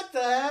 What?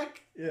 What the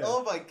heck? Yeah.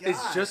 Oh my god.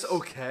 It's just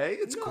okay.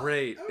 It's No,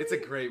 great. I It's a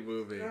mean, great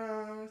movie.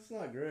 It's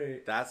not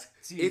great.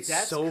 It's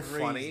that's so crazy.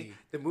 funny.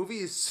 The movie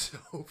is so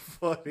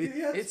funny,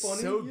 Yeah, It's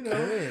funny, so you know?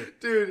 good.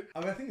 dude. I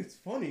mean, I think it's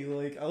funny.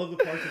 Like, I love the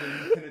parts of the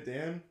Lieutenant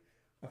Dan.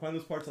 I find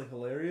those parts like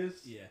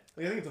hilarious. Yeah.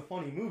 Like, I think it's a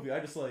funny movie. I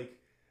just like.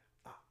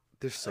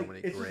 There's so like, many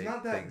it's great just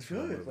not that things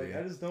from the good. movie.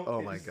 Like, I just don't. Oh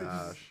it my just- it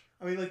just- gosh.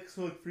 I mean, like,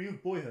 so like for you,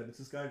 Boyhood, it's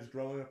this guy just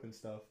growing up and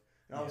stuff.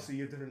 And Yeah. obviously,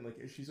 you have different like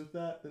issues with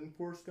that than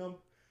Forrest Gump.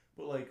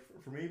 But like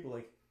for me,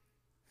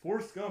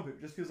 Forrest Gump, it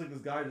just feels like this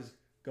guy just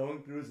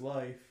going through his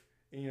life,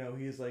 and you know,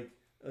 he's like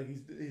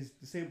he's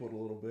disabled a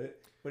little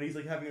bit, but he's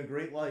like having a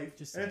great life,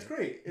 Just and say it's it.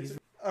 great. It's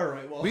all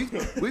right. Well,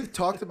 We've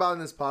talked about in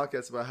this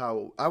podcast about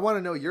how I want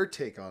to know your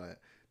take on it.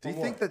 Do you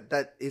On think what?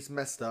 that it's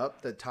messed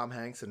up that Tom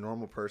Hanks, a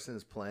normal person,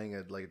 is playing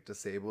a like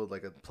disabled,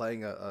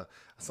 playing a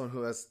someone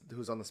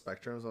who's on the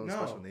spectrum, who's on No.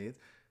 special needs?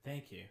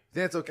 Thank you. You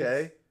think it's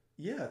okay?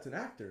 yeah, it's an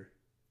actor.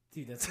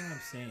 Dude, that's what I'm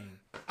saying.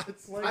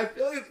 It's like I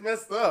feel like it's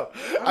messed up.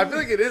 I feel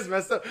like it is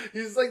messed up.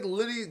 He's like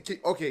literally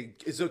okay.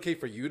 Is it okay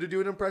for you to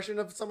do an impression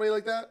of somebody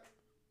like that?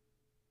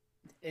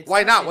 It's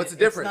Why not? an- What's the it's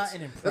difference? not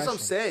an That's what I'm impression.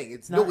 saying.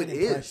 It's No, not it an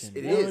is. impression.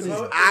 It No, is. it It's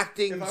isn't.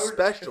 acting if I were,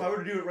 special. If I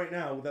were to do it right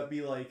now, would that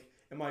be like?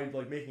 Am I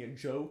like making a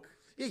joke?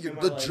 Yeah, Am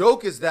I, the like-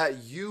 joke is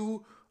that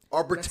you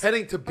are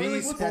pretending to be I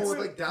mean, what's someone the with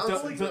point? like Down The,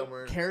 syndrome. the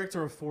or-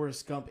 character of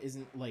Forrest Gump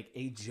isn't like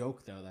a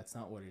joke, though. That's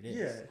not what it is.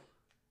 Yeah.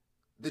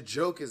 The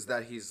joke is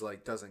that he's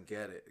like doesn't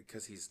get it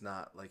because he's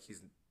not like he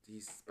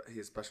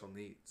has special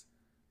needs.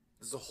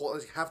 There's a whole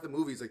like, half the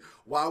movie is like,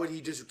 why would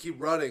he just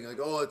keep running? Like,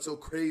 oh, it's so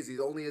crazy.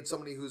 Only it's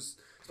somebody who's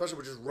special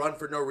would just run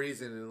for no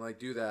reason and like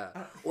do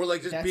that, or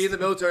like just be in the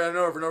military. I don't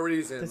know for no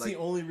reason. That's Like, the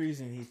only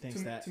reason he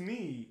thinks that. To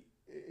me,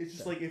 it's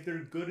just like if they're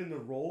good in the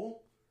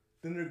role,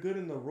 then they're good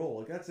in the role.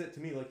 Like that's it to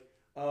me. Like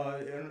I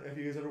don't know if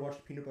you guys ever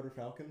watched Peanut Butter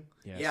Falcon.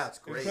 Yes. yeah, it's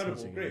great. Such a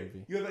Incredible, good great.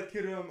 movie. You have that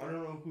kid. I don't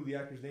know who the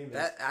actor's name is.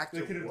 That actor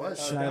the kid was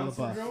Shia Down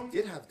LaBeouf. syndrome.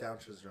 did have Down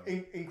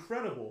syndrome.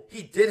 Incredible.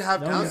 He did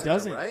have No, Down he syndrome,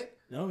 doesn't. right?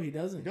 No, he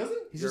doesn't. He doesn't?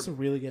 He's just a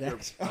really good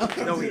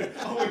actor. No, he.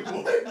 Oh wait,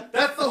 what?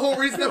 That's the whole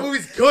reason that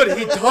movie's good.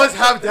 He does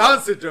have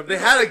Down syndrome. They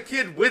had a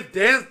kid with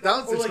Down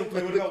Or syndrome. like,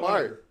 playing what the about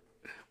choir. Wonder?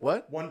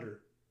 What? Wonder.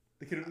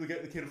 The kid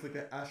with like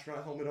the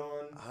astronaut helmet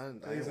on. I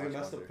And he's like a watch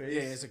messed up Wonder. face.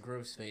 Yeah, he has a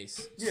gross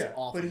face. It's Yeah,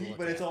 awful but to look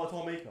but at. it's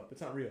all makeup.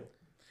 It's not real.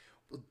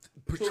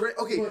 Portray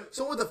but-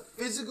 someone with a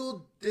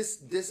physical dis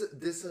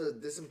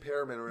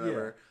impairment or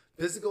whatever.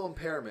 Physical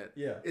impairment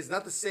Yeah. is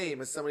not the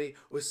same as somebody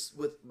with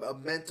a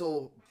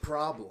mental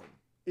problem.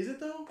 Is it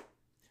though?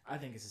 I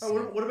think it's the Oh,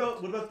 same. what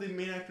about the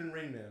main actor in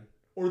Rain Man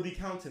or the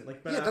accountant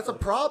like Ben Yeah, that's a Affleck?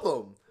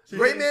 problem. So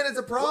Rain you- Man is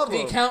a problem.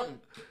 The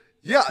accountant.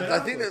 Yeah, Ben I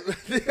think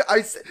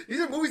that these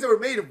are movies that were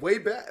made way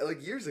back,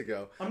 like years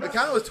ago. I'm The not-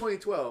 Accountant was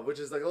 2012, which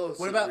is like a little.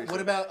 What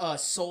about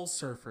Soul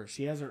Surfer?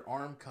 She has her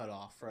arm cut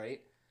off,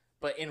 right?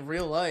 But in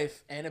real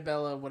life,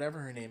 Annabella, whatever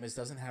her name is,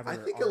 doesn't have her I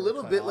think a arm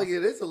little cut bit off. like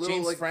it is a little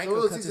James like Franco some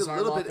of those cuts things his a arm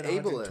little off bit in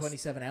ableist.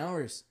 127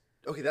 hours.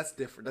 Okay, that's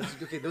different.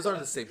 That's okay. Those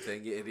aren't the same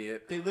thing, you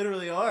idiot. They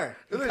literally are.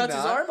 He No, they're cuts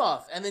his not. arm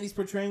off, and then he's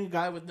portraying a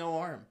guy with no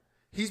arm.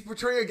 He's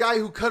portraying a guy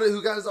who got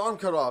his arm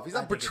cut off. He's I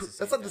not think it's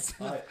portraying. the That's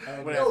same not the thing.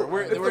 same. Whatever. No,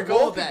 We're if the going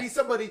role with could that. be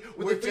somebody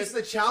with We're the face just- of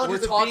the challenges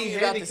We're of talking being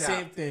about handicapped. the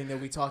same thing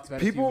that we talked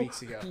about a People few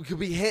weeks ago. could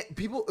be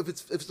people if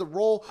it's a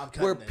role I'm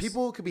cutting where this.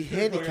 people could be Okay,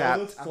 handicapped.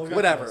 let's talk about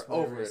Whatever, this,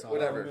 over whatever, it, so-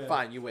 whatever. Oh, man.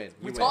 Fine, you win.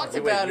 We You talked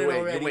win. about you it win.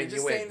 already. You win. You're You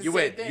just win. saying the You same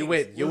win. things. You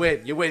win. You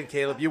win. You win,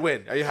 Caleb. You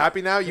win. Are you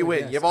happy now? You Good, win.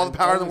 yes. You have all the I'm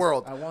power in the always-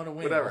 world. I want to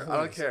win. Whatever. I don't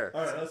always. care.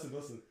 All right,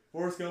 listen.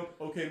 Forrest Gump,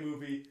 okay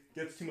movie,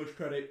 gets too much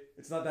credit.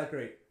 It's not that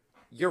great.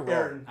 You're wrong.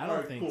 Aaron, I don't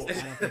alright, think. cool. I don't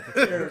think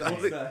it's Aaron, okay.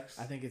 what's next?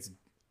 I think it's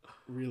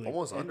really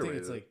Almost I think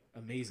underrated. it's like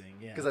amazing.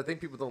 Yeah. Because I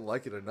think people don't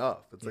like it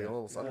enough. It's like Yeah.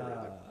 almost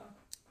underrated.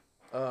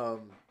 Ah.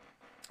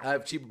 I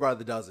have Cheaper by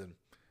the Dozen.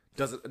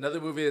 Another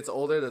movie that's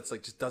older that's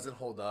like just doesn't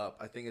hold up.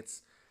 I think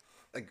it's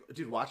like,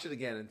 dude, watch it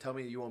again and tell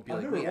me you won't be I've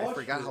like never me. I watched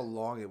forgot it. how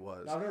long it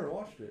was. I've never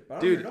watched it. But I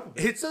don't Dude, hear enough of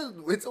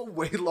it. it's a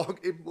way long.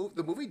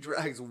 The movie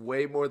drags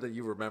way more than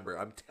you remember.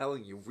 I'm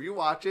telling you,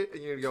 rewatch it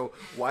and you're gonna go,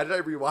 why did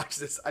I rewatch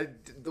this?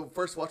 The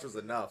first watch was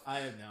enough. I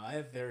don't know. I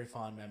have very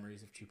fond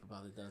memories of Cheaper by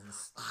the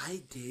Dozens.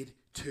 I did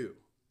too,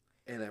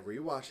 and I'm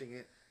rewatching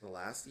it the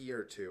last year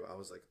or two. I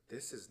was like,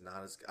 this is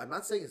not as. I'm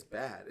not saying it's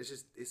bad.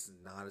 It's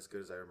not as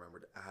good as I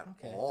remembered at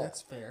Okay, all.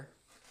 that's fair.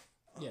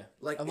 Yeah,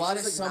 Like, a it's lot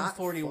of just, like, Sum not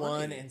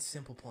 41 funny. and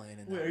Simple Plan.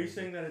 In Wait, that are you movie.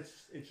 saying that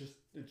it's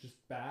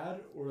just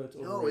bad or that's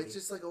overrated? No, it's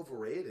just like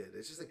overrated.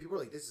 It's just like people are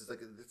like, this is like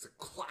it's a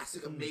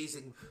classic,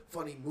 amazing,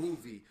 funny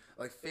movie,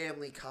 like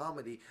family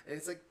comedy, and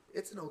it's like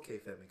it's an okay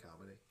family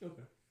comedy.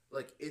 okay.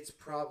 Like it's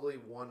probably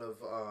one of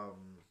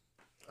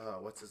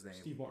what's his name?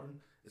 Steve Martin.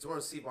 It's one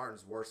of Steve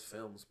Martin's worst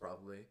films,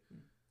 probably.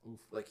 Oof.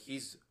 Like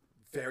he's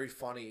very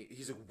funny.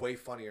 He's like, way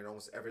funnier in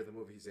almost every other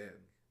movie he's in,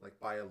 like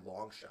by a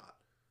long shot.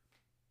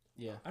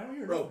 Yeah. I don't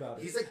hear Bro, enough about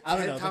it. he's like I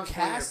don't 10 know. The times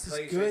funnier cast is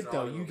playing good Jason though.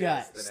 Allen You movies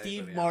got than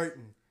Steve anybody else.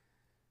 Martin,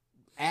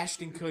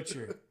 Ashton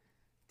Kutcher,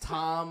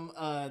 Tom,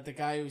 the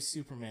guy who's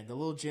Superman, the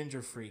little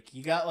ginger freak.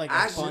 You got like a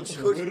Ashton bunch of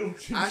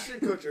Kutcher, Ashton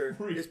Freak.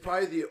 Kutcher is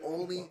probably the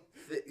only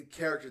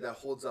character that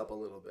holds up a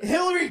little bit.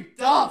 Hillary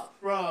Duff,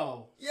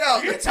 bro.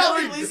 Yeah, You're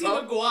telling me Hillary Lizzie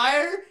Duff.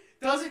 McGuire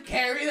doesn't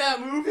carry that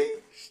movie.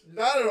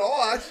 Not at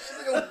all. It's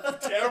just like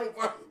a terrible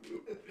part of the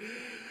movie.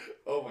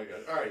 Oh my god!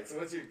 All right, so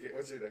what's your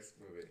next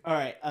movie? All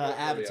right, Where are we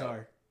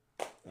Avatar.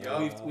 Yo.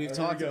 We've here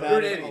talked we go. about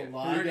You're it an a idiot.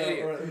 lot. You're an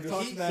idiot. We've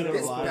talked about it a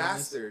This lot.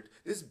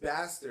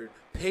 bastard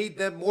paid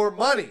them more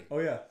money. Oh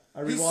yeah,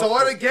 I He rewatched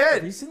saw it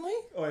again. Recently?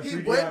 Oh, He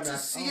 3D went to IMAX.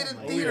 see it Oh in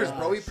my theaters,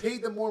 bro. He gosh.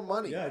 paid them more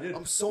money. Yeah, I did.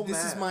 I'm so This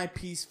mad. is my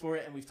piece for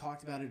it, and we've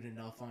talked about it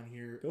enough on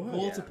here. Go ahead.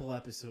 Multiple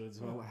episodes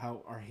about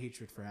how our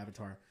hatred for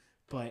Avatar.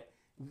 But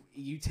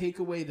you take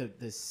away the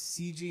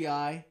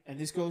CGI, and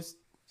this goes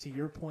to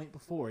your point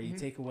before. You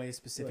take away a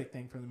specific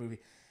thing from the movie.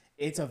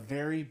 It's a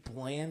very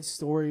bland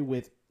story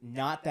with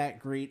not that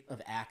great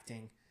of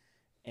acting,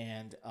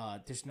 and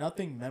there's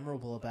nothing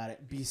memorable about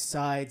it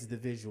besides the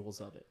visuals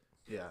of it.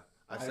 Yeah.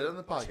 I said it on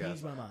the podcast,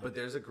 changed my mind. but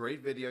there's a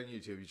great video on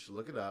YouTube. You should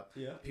look it up.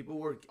 Yeah. People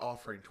were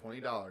offering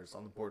 $20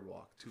 on the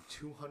boardwalk to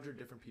 200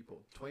 different people.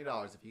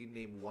 $20 if you can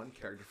name one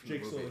character from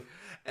Jake the movie, Sully.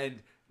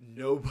 and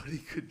nobody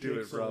could do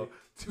Jake it, bro. Sully.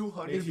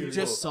 200 If you people.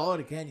 just saw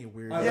it again, you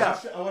weirdo. Yeah.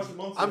 I watched it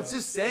months I'm ago.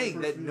 just saying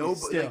The that first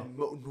nobody, Still.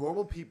 like,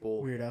 normal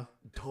people, Weirdo.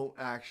 don't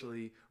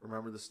actually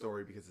remember the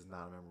story because it's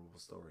not a memorable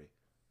story.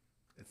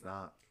 It's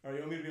not.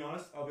 Alright, you want me to be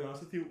honest? I'll be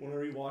honest with you. When I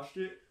rewatched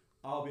it,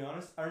 I'll be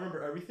honest. I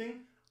remember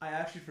everything. I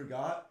actually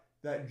forgot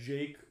that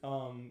Jake,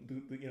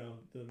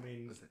 the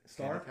main Was it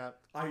star.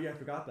 handicapped? I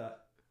forgot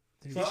that.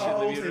 Dude, So you I shouldn't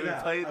will have say even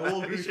that. played I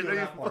will that. agree You with you shouldn't on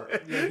have that part.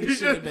 played- Yeah, you you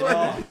shouldn't shouldn't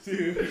have play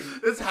been it.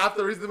 Dude. That's half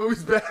the reason the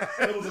movie's bad.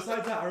 No,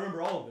 besides that, I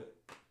remember all of it.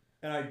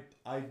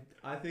 And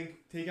I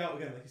think take out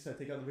again, like you said,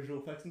 take out the visual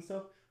effects and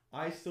stuff.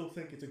 I still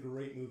think it's a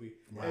great movie.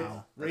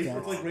 Wow.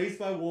 It's like Raised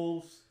by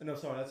Wolves. No,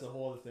 sorry, that's a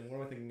whole other thing. What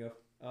am I thinking of?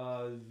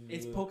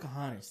 It's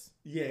Pocahontas.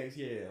 Yeah,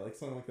 like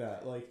something like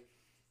that. Like,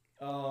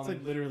 It's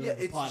like literally Yeah,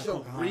 the it's plot just of a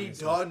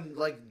Pocahontas. redone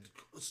like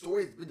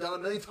story. It's been done a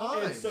million and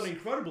times. it's done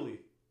incredibly.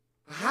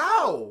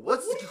 How?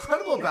 What's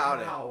incredible about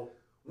it? How?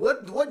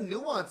 What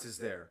nuance is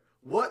there?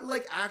 What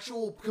like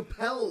actual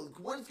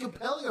what is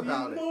compelling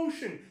about The it?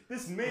 emotion.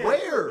 This man.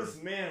 Where?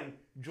 This man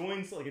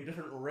joins like a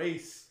different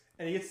race,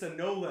 and he gets to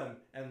know them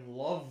and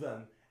love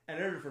them, and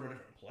they're from a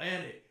different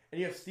planet.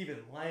 And you have Stephen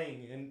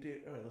Lang, and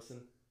dude, all right,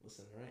 listen,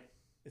 all right,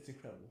 it's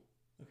incredible.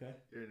 Okay,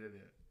 You're an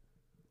idiot.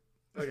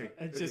 Okay,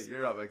 It's okay, just-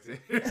 you're up,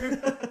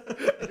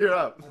 XT. You're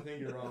up. I think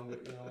you're wrong,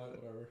 but you know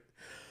what? Whatever.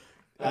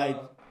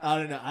 I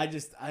don't know.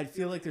 I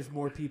feel like there's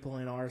more people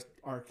in our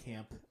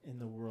camp in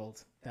the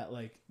world that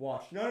like.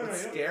 Watch. No. What's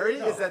you don't- scary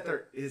no. is that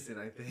there isn't.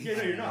 I think. Yeah,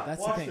 no, you're not.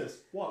 That's the Watch thing. this.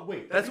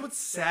 Wait. That's what's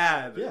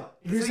sad. Yeah.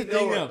 Here's the They know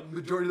thing, what though.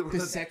 Majority of the, The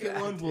world's second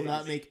bad one will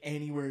not taste. make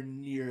anywhere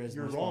near as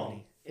You're much wrong.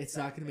 money. It's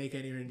not going to make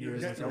anywhere near You're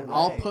as much never money.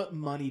 wrong. I'll put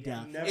money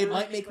down. Never- It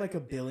might make like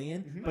 $1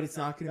 billion, but it's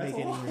not going to That's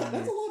make a lot. anywhere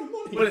That's a near. lot of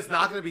money. But it's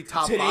not going to be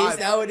top Today's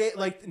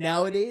five.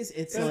 nowadays,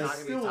 it's That's like not gonna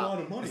be still a top.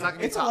 lot of money. It's not gonna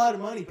be it's a top. lot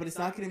of money, but it's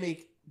not going to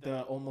make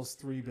the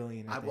almost $3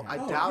 billion. I, that they I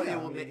have. doubt yeah, it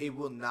will. I mean- It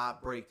will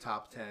not break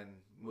top 10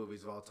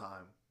 movies of all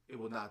time. It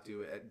will not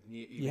do it.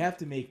 You have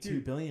to make $2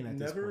 Dude, billion at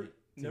this point.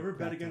 to Never bet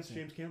crack against that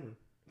thing. James Cameron.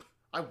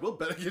 I will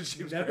bet against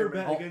James Never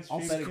Cameron. bet against I'll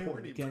James bet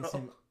Cameron. against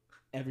bro. him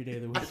every day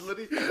of the I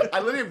week.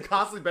 literally am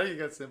constantly betting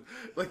against him,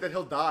 like that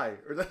he'll die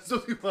or that's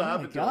something will Oh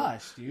happen. my to him.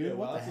 gosh, dude! Yeah, what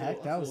well, the that's a heck?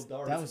 little- That that's a was little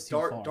dark. that was too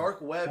far.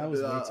 Dark web That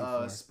was way too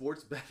far.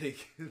 sports betting.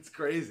 It's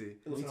crazy. Way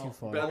Listen, too I'll-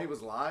 far. Bet on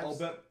people's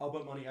lives. I'll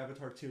bet money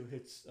Avatar 2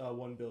 hits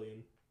 1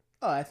 billion.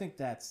 Oh, I think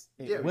it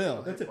Yeah, we will.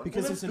 can- That's it.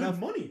 Because Well, there's that's enough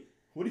good money.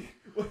 What do you?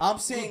 What, I'm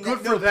saying Good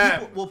that, for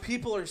them.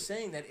 People are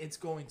saying that it's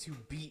going to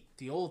beat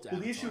the old well,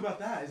 Avatar. the issue about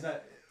that is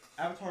that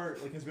Avatar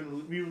has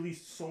been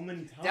re-released so many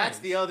times. That's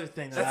the other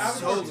thing. So That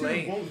That's I'm- Avatar so 2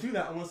 lame. won't do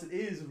that unless it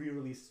is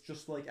re-released,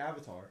 just like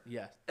Avatar.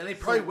 Yeah. And they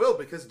probably will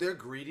because they're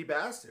greedy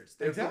bastards.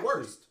 They're Exactly. the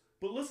worst.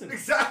 But listen,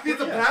 Exactly,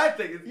 it's a Yeah. bad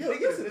thing. Yeah,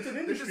 listen, it's an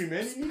They're industry, just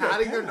man. You need that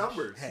padding their cash.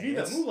 numbers. Hey, You need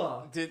that it's-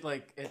 moolah. Did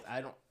like it,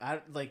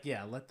 I like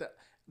yeah. Let the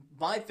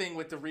my thing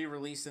with the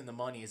re-release and the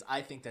money is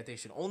I think that they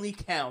should only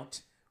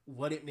count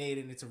what it made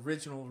in its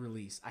original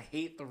release. I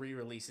hate the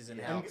re-releases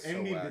and how. so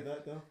Endgame whack. did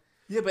that though.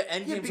 Yeah, but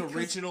Endgame's because-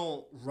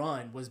 original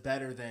run was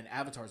better than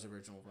Avatar's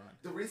original run.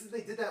 The reason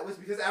they did that was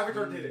because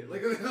Avatar did it.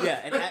 Like,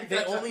 Yeah, and they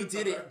that's only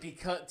did Avatar. it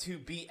because to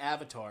beat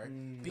Avatar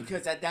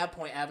because at that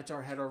point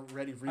Avatar had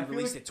already feel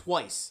re-released like- it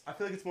twice. I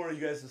feel like it's more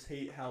you guys just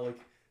hate how like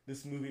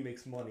this movie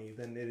makes money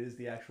than it is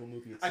the actual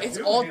movie itself. It's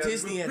do all think that's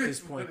Disney at what this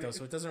makes point money. though,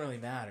 so it doesn't really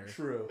matter.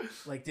 True.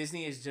 Like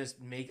Disney is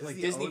just making like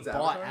Disney Disney owns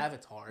bought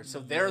Avatar? Avatar,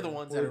 so they're the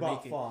ones Well, that they are bought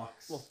making.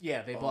 Fox. Well,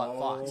 yeah, they bought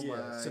Fox,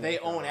 my so they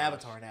own gosh.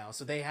 Avatar now.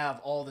 So they have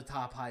all the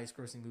top highest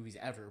grossing movies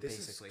ever, This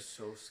basically. is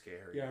so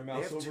scary. Yeah, they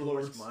mouse have too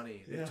overlords. much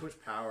money. They Yeah. have too much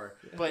power.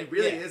 But it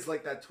really yeah. is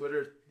like that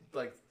Twitter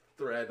like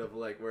thread of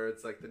like where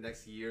it's like the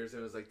next years and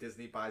it was like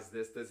Disney buys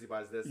this, Disney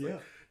buys this. Yeah.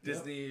 Like,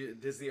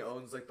 Disney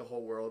owns like the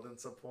whole world at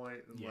some point,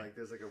 and Yeah. like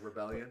there's like a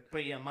rebellion.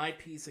 But yeah, my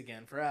piece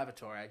again for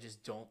Avatar, I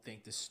just don't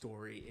think the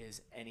story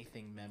is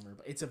anything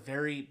memorable. It's a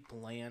very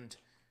bland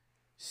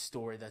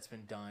story that's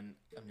been done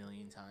a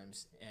million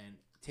times, and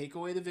take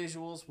away the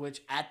visuals,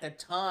 which at the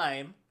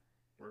time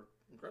We're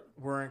incredible.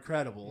 were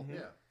incredible. Yeah,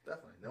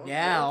 definitely. No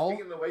Now- one's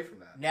taking away from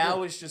that.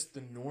 Now it's just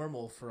the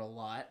normal for a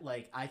lot.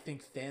 Like I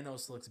think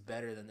Thanos looks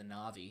better than the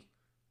Na'vi.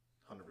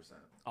 100%.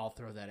 I'll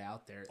throw that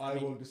out there. I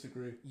mean, won't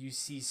disagree. you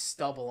see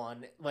stubble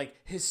on like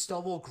his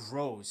stubble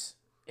grows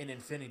in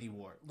Infinity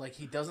War. Like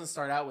he doesn't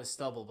start out with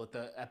stubble,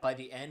 but by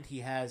the end he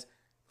has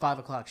 5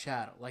 o'clock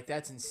shadow. Like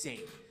that's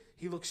insane.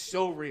 He looks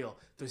so real.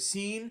 The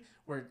scene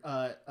where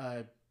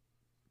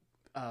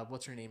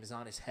what's her name is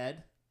on his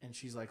head and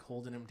she's like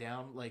holding him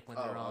down like when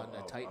they're on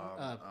Titan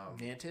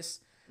Mantis.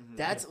 Mm-hmm.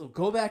 That's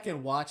go back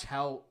and watch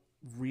how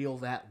real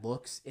that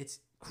looks. It's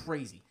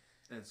crazy.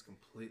 And it's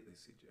completely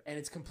CGI. And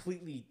it's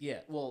completely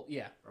Or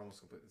almost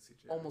completely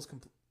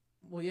CGI.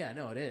 Well, yeah,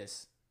 no, it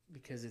is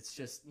because it's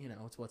just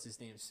it's what's his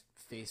name's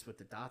face with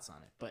the dots on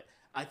it. But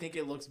I think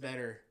it looks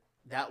better.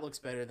 That looks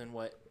better than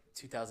what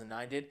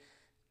 2009 did.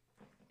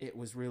 It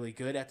was really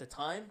good at the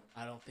time.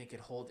 I don't think it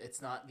holds.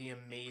 It's not the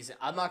amazing.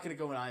 I'm not gonna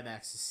go in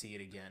IMAX to see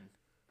it again.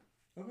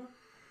 Okay.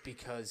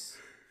 Because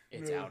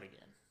it's No. out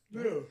again.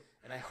 No.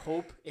 And I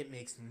hope it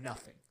makes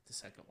nothing. The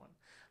second one.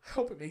 I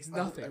hope it makes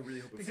nothing. I really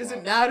hope it because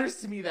flops. it matters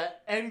to me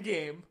that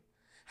Endgame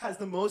has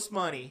the most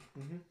money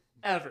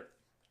ever.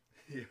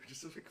 Yeah, we're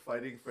just like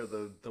fighting for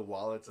the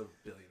wallets of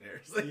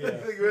billionaires. Yeah.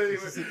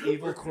 This is an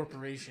evil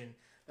corporation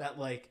that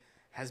like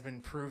has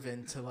been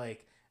proven to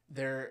like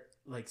their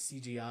like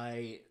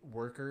CGI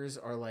workers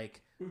are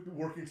like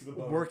Working to the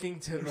bone. working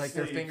to They're like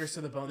their slaves. fingers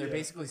to the bone. They're Yeah.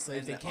 basically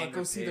slaves. And They can't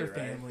go see underpaid,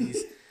 their right?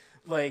 families.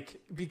 Like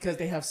because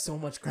they have so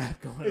much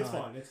crap going It's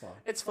on. fine. It's fine.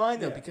 It's fine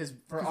though Yeah. because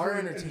for 'Cause our we're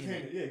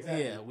entertainment, Yeah,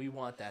 exactly. yeah, we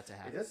want that to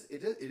happen.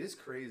 It is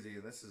crazy,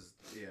 and this is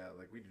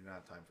like we do not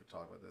have time for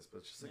talk about this, but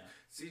it's just like Yeah.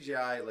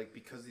 CGI, like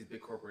because these big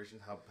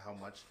corporations how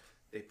much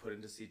they put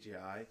into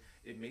CGI,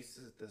 it makes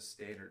the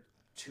standard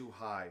too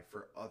high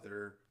for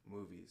other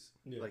movies.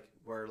 Yeah. Like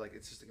where like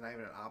it's just like, not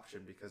even an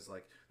option because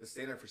like the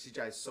standard for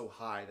CGI is so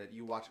high that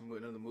you watch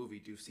another movie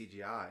do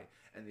CGI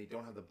and they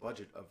don't have the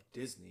budget of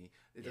Disney.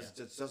 It just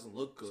doesn't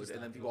look good, just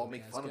and not then gonna people all look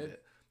make as fun of good.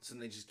 it. So then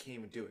they just can't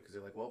even do it because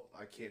they're like, well,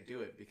 I can't do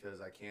it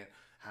because I can't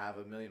have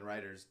a million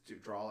writers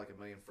draw like a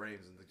million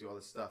frames and do all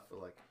this stuff for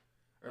like,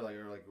 or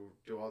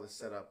do all this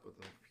setup with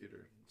the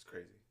computer. It's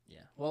crazy.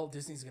 Yeah. Well,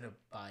 Disney's gonna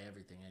buy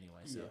everything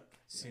anyway, so Yeah.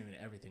 soon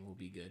everything will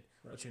be good.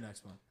 Right. What's your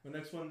next one? My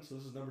next one. So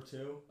this is number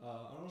 2. I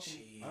don't know.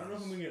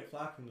 If I'm gonna get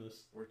flack from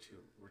this. We're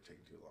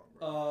taking too long,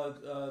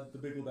 bro. The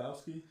Big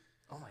Lebowski.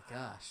 Oh my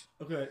gosh.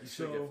 Okay, You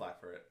should get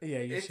flack for it. Yeah,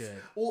 you It's-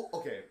 should. Well,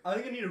 okay. I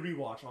think I need a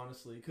rewatch,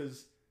 honestly,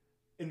 because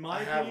in my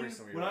I have opinion,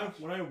 recently when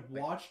rewatched. I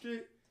watched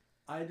it,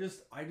 I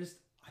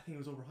think it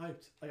was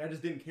overhyped. Like I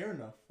just didn't care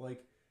enough.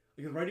 Like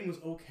the writing was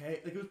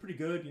okay. Like it was pretty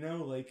good,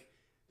 Like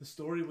the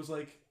story was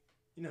like,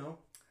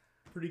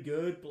 pretty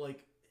good, but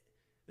like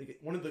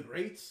one of the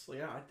greats.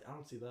 Like I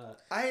don't see that.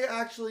 I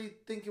actually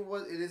think it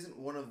isn't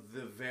one of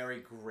the very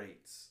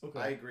greats. Okay.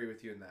 I agree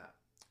with you in that.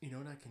 You know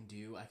what I can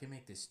do? I can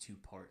make this 2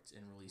 parts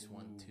and release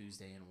one Ooh.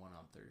 Tuesday and one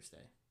on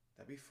Thursday,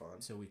 That'd be fun.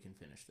 so we can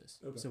finish this.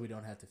 Okay. So we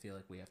don't have to feel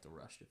like we have to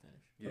rush to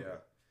finish. Yeah. Okay.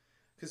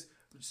 Because,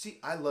 see,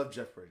 I love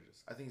Jeff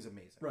Bridges. I think he's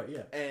amazing. Right?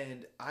 Yeah.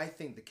 And I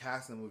think the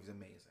cast in the movie is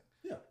amazing.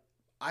 Yeah.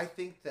 I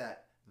think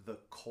that the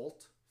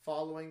cult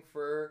following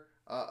for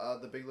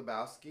the Big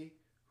Lebowski,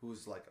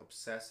 who's like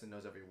obsessed and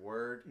knows every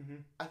word,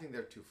 I think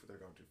they're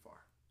going too far.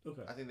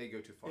 Okay. I think they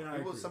go too far. Yeah, I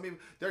agree. Some people,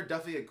 there are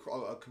definitely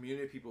a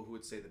community of people who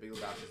would say the Big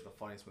Lebowski is the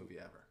funniest movie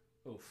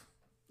ever. Oof.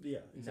 Yeah.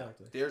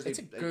 Exactly. There's It's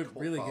a good, cult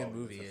really following good that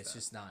movie. says It's that.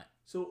 just not.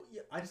 So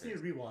yeah, I just need to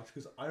rewatch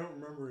because I don't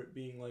remember it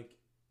being like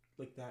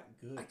that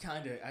good.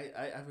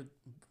 I would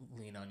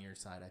lean on your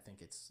side. I think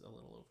it's a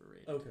little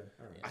overrated. Okay.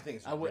 All right. I think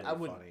it's I would.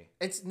 really funny.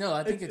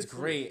 I think it's It's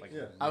great. Like,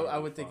 Yeah. I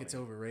really would think funny. it's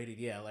overrated.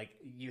 Yeah, like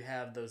you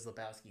have those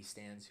Lebowski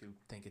stands who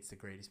think it's the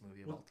greatest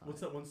movie of all time.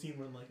 What's that one scene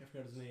when like I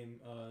forgot his name?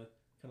 Kind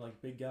of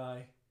like big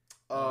guy.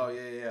 Oh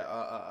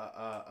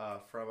yeah.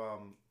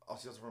 From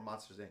also from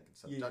Monsters Inc. and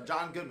stuff. Yeah.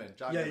 John Goodman.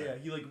 John Yeah,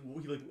 Goodman. yeah.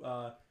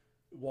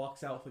 He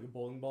walks out with like a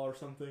bowling ball or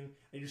something, and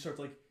he just starts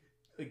like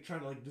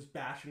trying to like just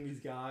bashing these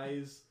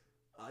guys.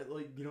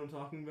 You know what I'm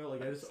talking about?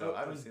 Like I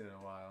haven't seen it in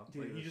a while.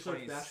 Dude, Like, he just starts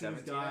bashing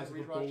these 2017 guys we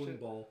with a watched bowling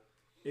it. ball.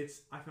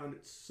 I found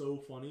it so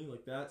funny.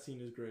 Like that scene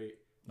is great.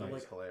 No, But,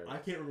 it's like hilarious. I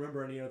can't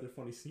remember any other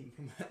funny scene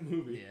from that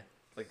movie. Yeah,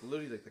 Like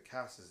literally, like the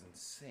cast is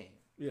insane.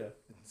 Yeah.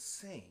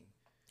 Insane.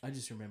 I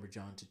just remember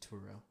John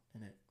Turturro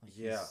in it. Like,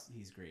 Yeah.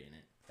 he's great in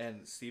it.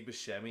 And Steve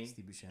Buscemi,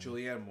 Steve Buscemi.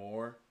 Julianne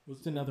Moore.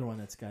 It's another one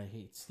that Sky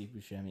hates, Steve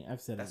Buscemi.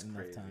 I've said That's it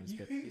enough crazy. times, You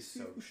but hate He's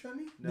Steve so-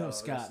 Buscemi? No, this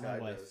Scott, my guy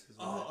wife. does. His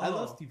Oh, wife. I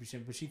love Steve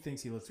Buscemi, but she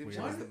thinks he looks Steve weird.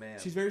 Buscemi's the man.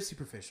 She's very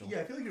superficial. Yeah,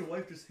 I feel like your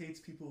wife just hates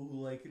people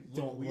who like look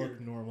Don't weird.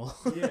 look normal.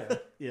 Yeah,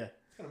 yeah.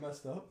 it's kind of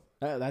messed up.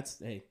 That's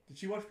hey. Did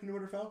she watch Peanut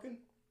Butter Falcon?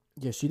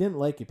 Yeah, she didn't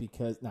like it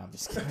because no, I'm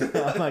just kidding.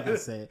 I'm not gonna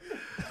say it.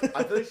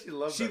 I feel like she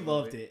loved. She that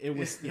loved movie. it. It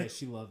was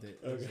she loved it.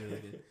 It was Okay. really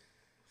good.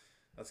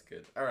 That's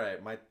good. All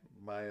right, my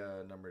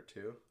number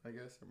 2, I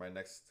guess, or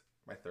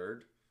my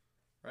third,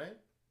 right?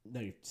 No,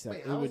 you said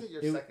Wait, how is it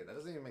your second? That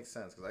doesn't even make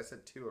sense because I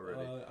said 2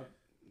 already.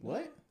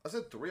 What? I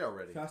said 3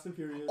 already. Fast and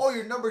Furious. Oh,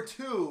 you're number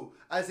 2,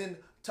 as in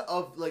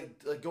of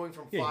like going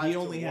from Yeah, 5 he to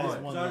only has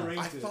 1. one So I left.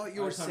 ranked I it. thought you I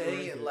were was trying to saying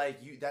rank it it.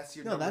 like that's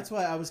your No, number. that's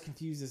why I was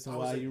confused as to I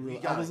was why like, you we were.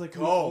 I gotta was like, we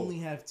go. only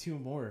have 2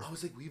 more. I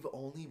was like, we've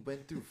only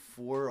went through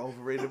 4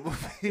 overrated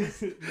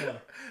movies. No.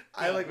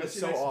 I like was what's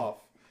so your next one? off.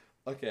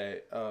 Okay,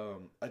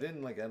 I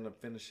didn't like end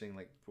up finishing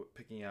like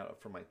picking out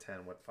for my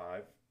 10 what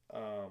 5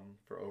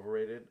 for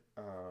overrated.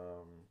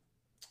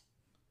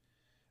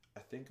 I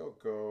think I'll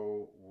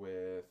go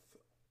with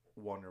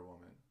Wonder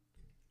Woman.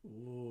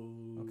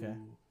 Ooh. Okay.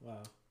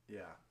 Wow.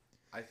 Yeah,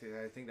 I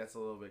think that's a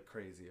little bit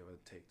crazy of a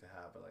take to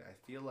have, but like I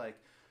feel like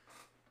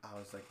I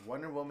was like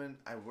Wonder Woman.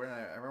 I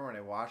remember when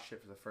I watched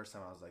it for the first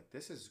time, I was like,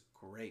 this is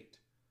great,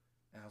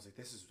 and I was like,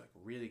 this is like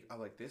really. I'm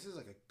like, this is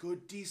like a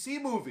good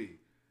DC movie,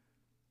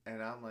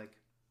 and I'm like,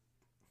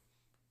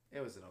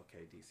 it was an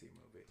okay DC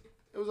movie.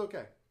 It was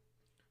okay.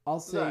 I'll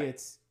say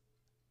Right.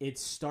 it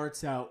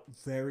starts out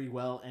very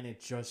well and it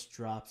just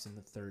drops in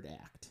the 3rd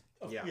act.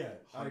 Oh, Yeah, yeah,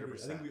 I agree. I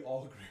 100%. think we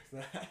all agree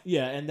with that.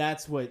 Yeah, and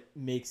that's what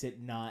makes it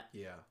not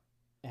Yeah.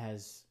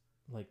 as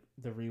like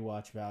the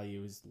rewatch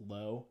value is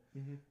low,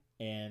 Mhm.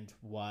 and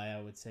why I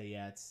would say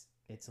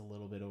it's a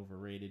little bit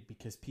overrated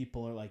because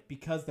people are like,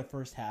 because the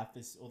first half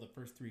is, or the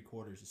first 3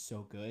 quarters is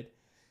so good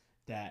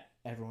that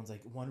everyone's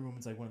like, Wonder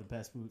Woman's like one of the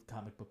best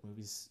comic book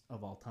movies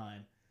of all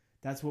time.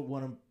 That's what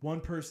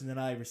one person that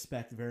I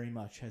respect very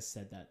much has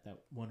said, that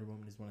Wonder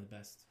Woman is one of the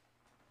best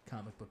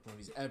comic book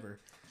movies ever.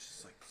 It's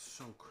just like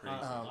so crazy.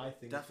 I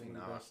think definitely it's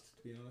one of the not. best,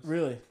 to be honest.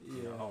 Really?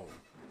 Yeah. No.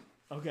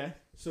 Okay.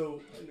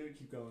 So I'm gonna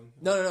keep going.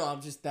 No.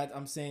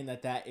 I'm saying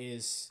that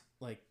is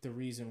like the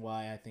reason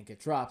why I think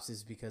it drops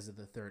is because of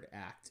the 3rd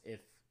act.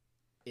 If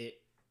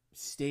it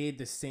stayed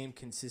the same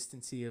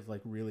consistency of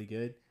like really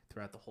good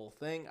throughout the whole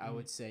thing, I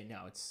would say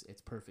no, it's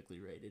perfectly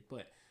rated.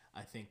 But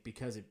I think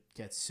because it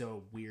gets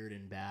so weird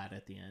and bad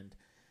at the end,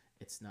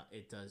 it's not.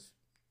 It does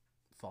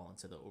fall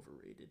into the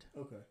overrated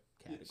Okay.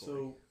 Yeah, category.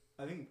 so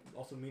I think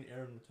also me and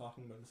Aaron were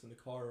talking about this in the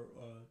car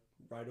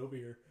ride over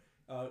here.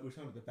 We were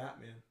talking about the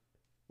Batman,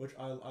 which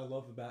I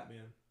love the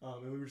Batman.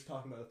 And we were just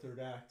talking about the 3rd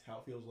act, how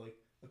it feels like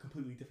a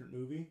completely different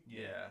movie.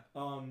 Yeah.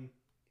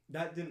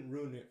 That didn't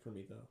ruin it for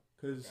me though,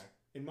 because Okay.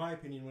 in my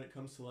opinion, when it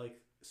comes to like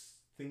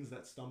things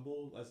that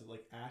stumble as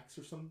like acts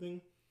or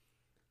something,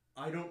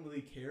 I don't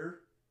really care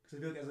because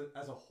I feel like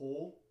as a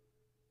whole,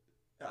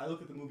 I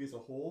look at the movie as a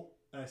whole,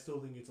 and I still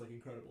think it's like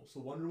incredible. So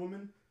Wonder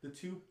Woman, the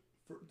two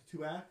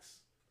acts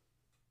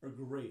are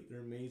great; they're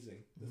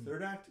amazing. The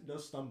 3rd act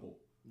does stumble,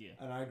 Yeah.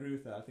 and I agree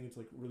with that. I think it's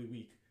like really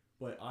weak,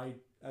 but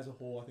as a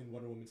whole, I think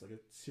Wonder Woman's like a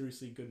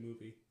seriously good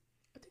movie.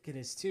 I think it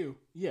is too.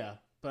 Yeah,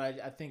 but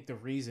I think the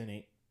reason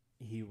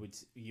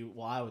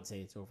I would say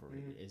it's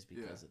overrated is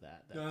because of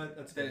that. No,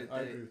 that's fair.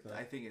 I agree with that.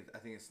 I think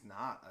it's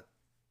not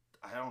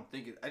a. I don't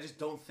think it. I just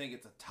don't think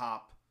it's a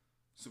top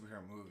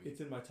superhero movie.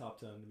 It's in my top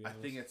 10. To be I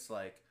honest. think it's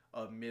like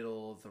a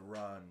middle of the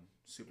run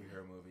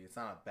superhero movie. It's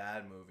not a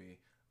bad movie,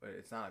 but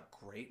it's not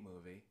a great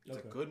movie. It's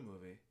Okay. a good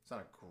movie. It's not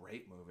a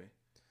great movie.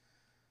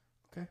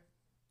 Okay.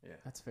 Yeah.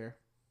 That's fair.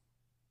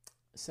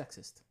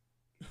 Sexist.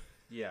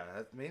 Yeah,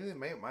 that's mainly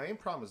my main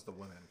problem is the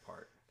women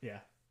part. Yeah.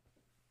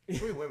 Too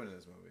many women in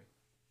this movie.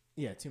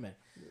 Yeah, 2 men.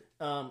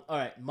 All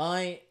right,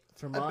 I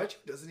bet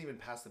you doesn't even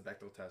pass the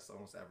Bechdel test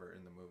almost ever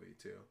in the movie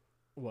too.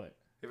 what?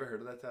 You ever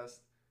heard of that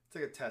test? It's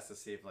like a test to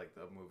see if like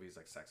the movie's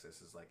like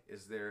sexist. Is like,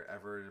 is there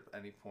ever at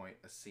any point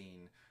a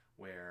scene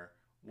where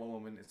one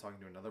woman is talking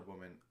to another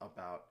woman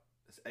about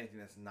anything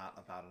that's not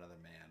about another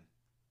man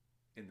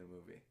in the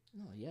movie?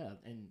 Oh yeah,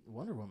 and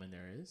Wonder Woman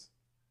there is.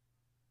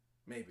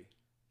 Maybe.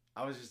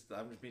 I'm just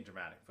being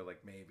dramatic, but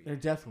like maybe. There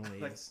definitely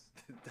Like, is.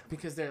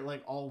 Because they're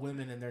like all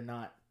women and they're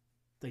not,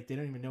 like they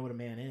don't even know what a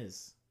man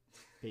is,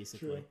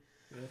 basically.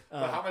 True.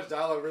 but how much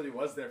dialogue really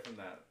was there from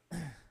that?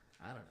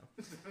 I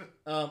don't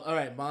know. All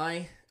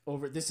right,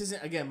 this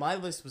isn't, again, my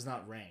list was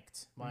not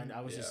ranked. Mine,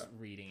 I was just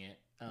reading it.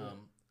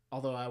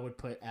 Although I would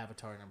put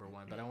Avatar number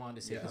 1, but I wanted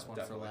to save Yeah, this one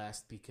definitely. for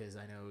last because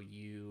I know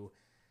you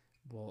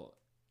will,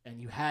 and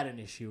you had an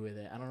issue with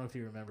it. I don't know if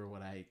you remember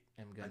what I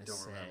am I going to don't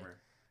say. remember.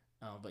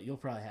 But you'll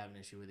probably have an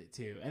issue with it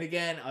too. And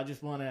again, I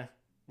just want to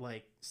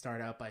like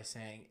start out by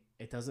saying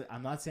it doesn't.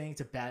 I'm not saying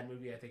it's a bad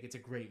movie. I think it's a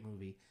great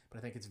movie, but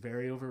I think it's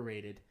very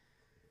overrated.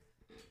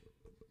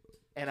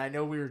 And I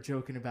know we were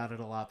joking about it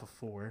a lot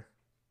before,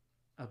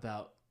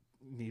 about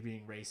me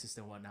being racist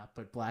and whatnot.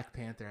 But Black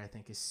Panther, I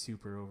think, is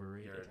super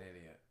overrated. You're an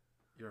idiot.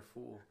 You're a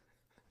fool.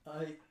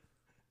 I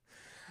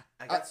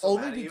I got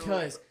only mad at you.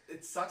 because-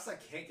 It sucks I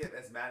can't get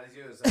as mad as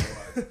you as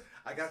I was.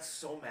 I got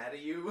so mad at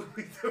you.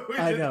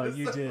 I know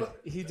you did.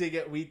 He did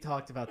get. We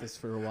talked about this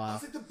for a I while.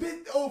 was like, the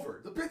bit's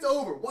over. The bit's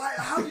over. Why?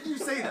 How did you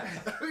say that?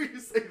 How did you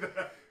say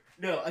that?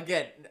 No,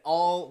 again,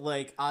 all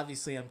like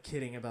obviously I'm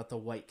kidding about the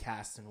white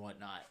cast and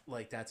whatnot.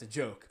 Like that's a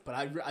joke, but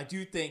I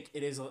do think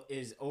it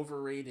is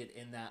overrated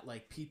in that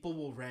like people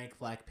will rank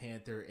Black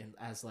Panther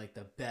as like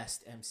the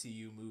best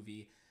MCU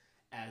movie,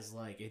 as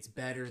like it's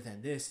better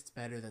than this, it's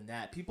better than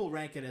that. People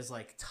rank it as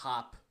like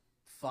top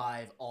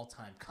 5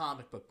 all-time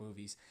comic book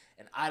movies,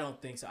 and I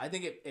don't think so. I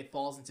think it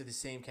falls into the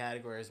same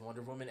category as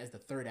Wonder Woman as the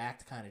third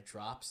act kind of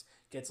drops,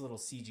 gets a little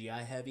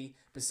CGI heavy,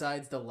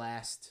 besides the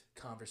last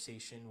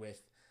conversation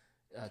with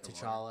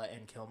T'Challa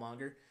and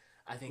Killmonger.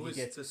 I think Who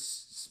he is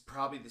gets...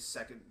 probably the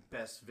second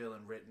best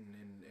villain written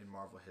in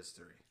Marvel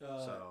history.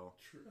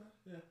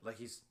 Yeah. Like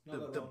he's Not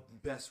the that wrong.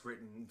 best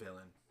written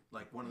villain.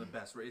 Like one of the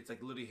best. It's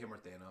like literally him or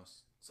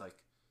Thanos. It's like,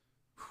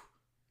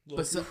 Loki.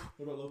 But so-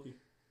 What about Loki?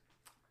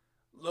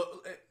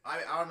 I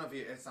don't know if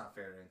it's not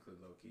fair to include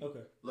Loki.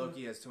 Okay.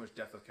 Loki has too much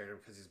depth of character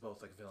because he's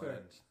both like villain Fair.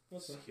 and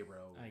That's fair.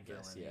 hero. I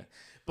guess, villain. yeah.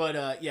 But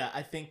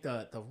I think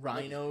the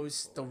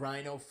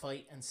rhino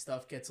fight and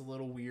stuff gets a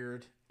little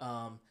weird.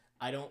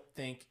 I don't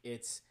think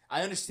it's...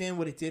 I understand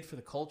what it did for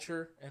the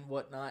culture and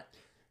whatnot.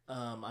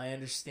 I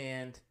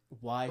understand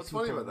why What's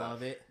people funny about that?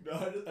 love it. No,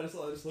 I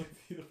just like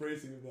the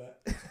phrasing of that.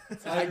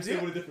 I I understand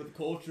do. what it did for the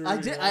culture. I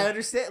you did. know? I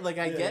understand. Like,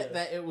 I Yeah, get yeah.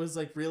 that it was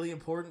like really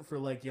important for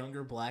like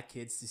younger black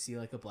kids to see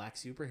like a black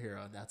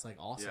superhero, and that's like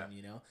awesome. Yeah.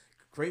 You know,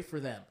 great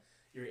for them.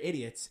 You're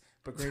idiots,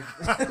 but great.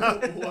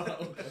 Wow,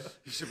 okay.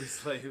 You should be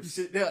slaves.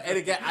 No, and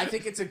again, I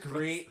think it's a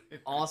great,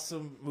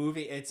 awesome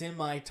movie. It's in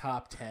my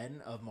top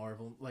 10 of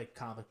Marvel like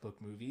comic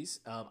book movies.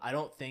 I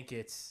don't think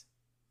it's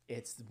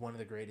one of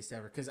the greatest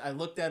ever because I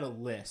looked at a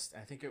list.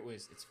 I think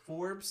it's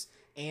Forbes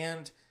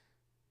and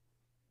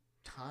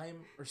Time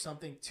or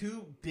something.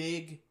 2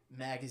 big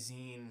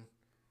magazine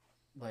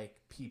like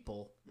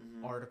people,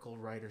 article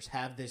writers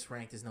have this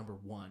ranked as number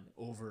 1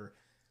 over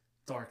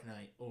Dark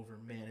Knight, over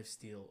Man of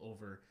Steel,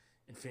 over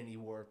Infinity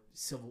War,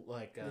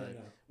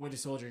 Winter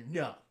Soldier.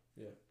 No.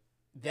 Yeah.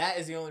 That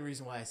is the only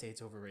reason why I say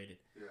it's overrated.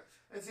 Yeah.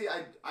 And see,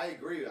 I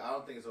agree. I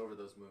don't think it's over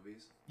those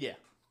movies, Yeah.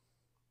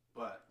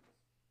 but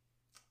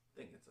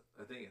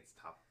I think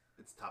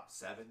it's top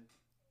 7.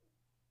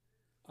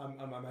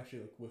 I'm actually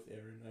like with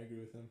Aaron. I agree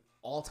with him.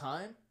 All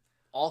time?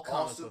 All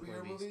comic book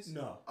superhero movies.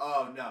 No.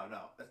 Oh no,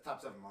 it's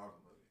top 7 Marvel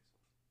movies.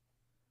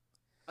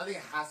 I think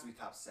it has to be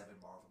top 7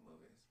 Marvel movies.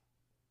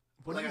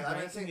 What Like, are you I'm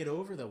ranking saying- it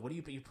over, though? What are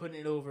you putting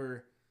it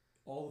over?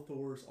 All the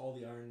Thors, all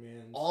the Iron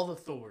Mans. All the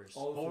Thors.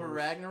 All the over Thors.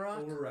 Ragnarok?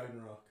 Over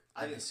Ragnarok.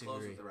 I think it's close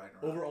disagree. with the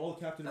Ragnarok. Over all the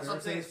Captain That's what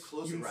I'm saying, Americas. it's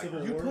close to even Civil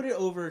Ragnarok. You War. put it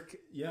over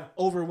Yeah.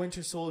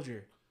 Winter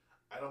Soldier.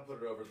 I don't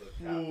put it over the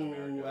Captain Ooh,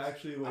 America.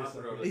 actually, wait I a don't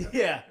put it over second. the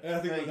Yeah. I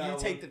think Like, about that you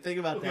take one. the think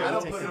about Okay, that. I You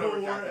don't take put it the- over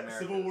Civil War, Captain America.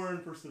 Civil War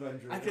and First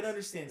Avenger. I can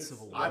understand It's-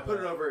 Civil War. I put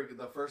it over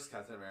the first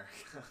Captain America.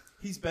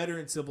 He's better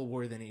in Civil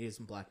War than he is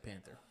in Black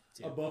Panther.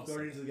 too. Above I'll say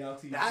Guardians of the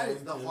Galaxy. That is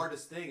Volume the 2.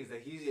 hardest thing, is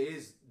that he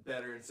is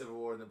better in Civil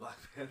War than Black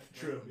Panther.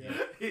 True,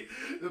 yeah.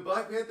 The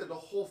Black Panther, the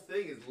whole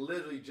thing is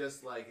literally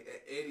just like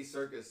Andy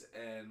Serkis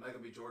and Michael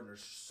B. Jordan are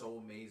so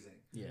amazing.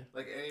 Yeah.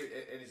 Like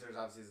Andy Serkis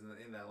obviously isn't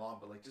in that long,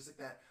 but like just like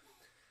that.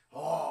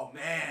 Oh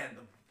man,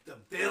 the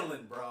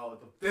villain, bro,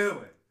 the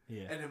villain.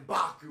 Yeah. And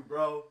M'Baku,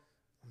 bro.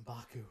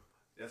 Baku.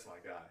 That's my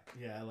guy.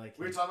 Yeah, I like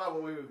We were him. talking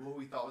about what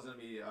we thought was gonna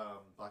be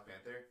Black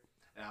Panther,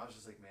 and I was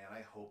just like, man,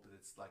 I hope that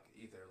it's like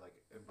either like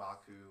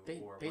M'Baku They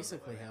or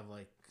basically Wonder have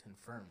like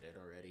confirmed it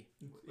already.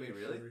 Wait,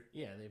 really? Shuri.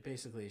 Yeah, they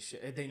basically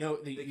they know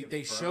they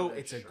confirmed show that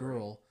it's a Shuri.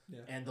 girl, Yeah.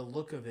 and the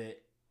look of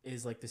it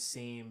is like the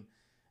same,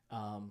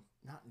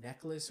 not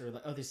necklace or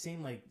the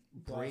same like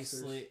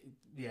Blasters.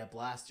 bracelet,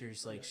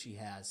 blasters like Yeah. she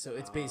has. So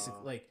it's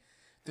basically like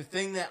the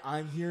thing that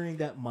I'm hearing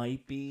that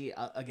might be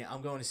again.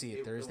 I'm going to see it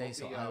It Thursday, won't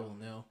so be, I will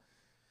know.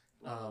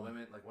 One of the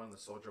women, like one of the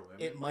soldier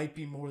women. It might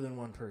be more than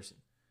one person.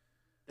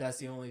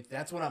 That's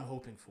what I'm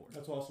hoping for.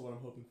 That's also what I'm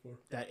hoping for.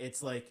 That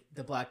it's like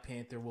the Black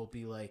Panther will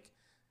be like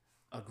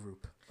a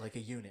group, like a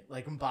unit,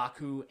 like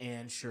M'Baku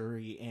and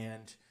Shuri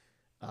and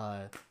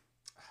I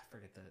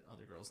forget the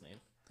other girl's name.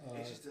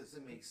 It just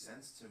doesn't make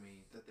sense to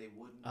me that they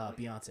wouldn't.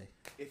 Beyonce.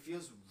 It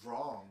feels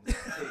wrong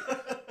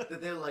that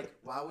they're like,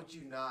 why would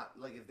you not,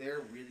 like, if they're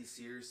really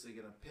seriously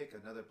gonna pick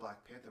another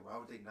Black Panther, why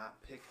would they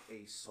not pick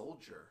a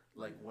soldier,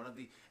 like one of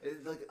the,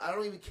 like, I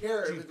don't even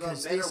care if it's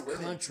Because men this or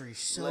women. country's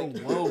so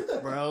Like-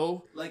 woke,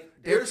 bro. Like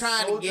They're there's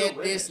trying to soldier get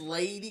women. this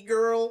lady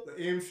girl. The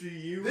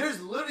MCU.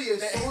 There's literally a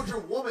soldier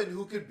woman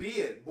who could be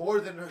it more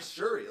than her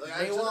Shuri. Like,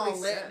 They it doesn't want to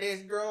make let sense.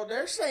 this girl.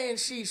 They're saying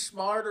she's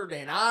smarter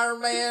than Iron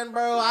Man,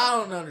 bro. I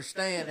don't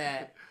understand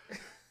that.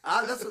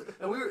 That's what,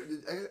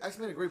 and X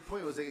made a great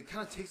point. Was like, it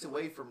kind of takes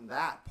away from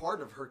that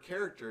part of her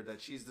character,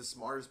 that she's the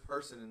smartest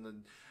person in the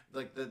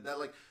like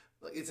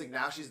it's like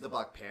now she's the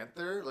Black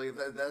Panther. Like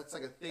that's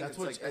like a thing. That's It's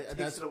what. like that takes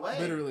That's it away.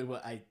 literally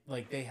what I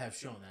like. They have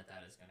shown that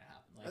is going to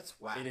happen. Like,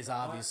 That's whack. It is Why?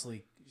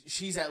 obviously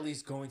she's at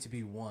least going to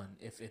be one,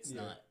 if it's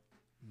Yeah. not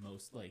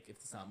most. Like if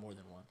it's not more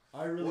than one.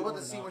 I really What about want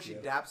the to scene knock where she you.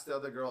 daps the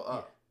other girl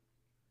up?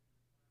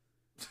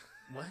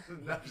 What?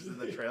 That was in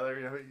the trailer.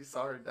 You know, you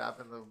saw her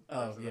dapping the.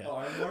 Oh, yeah. Oh,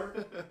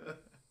 Ironheart.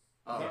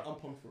 Oh. I'm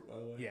pumped for it, by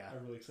the way. Yeah.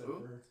 I'm really excited Who?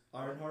 for her.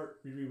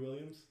 Ironheart, Riri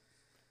Williams.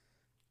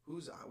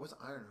 What's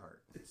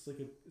Ironheart? It's like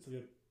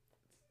a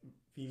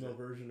female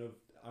version of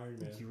Iron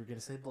Man. You were gonna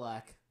say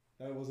black.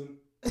 That wasn't.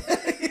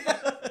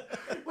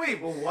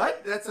 Wait, but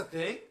what? That's a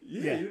thing?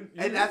 Yeah.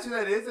 And that's who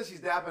that is that she's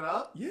dapping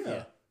up? Yeah.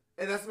 Yeah.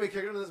 And that's the main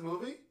character in this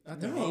movie? Not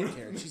the No. main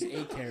character. She's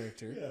a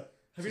character. Yeah.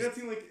 Have you not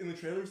seen like in the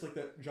trailers like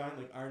that giant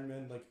like Iron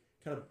Man like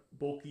kind of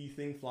bulky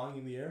thing flying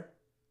in the air?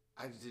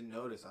 I just didn't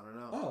notice. I don't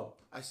know. Oh,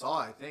 I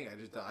saw it, I think. I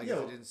guess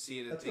I didn't see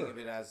it and that's think her. of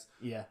it as,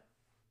 Yeah.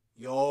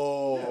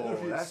 yo, Yeah, no,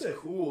 she's that's sick.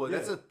 cool. Yeah.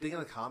 That's a thing in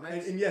the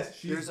comments. and yes,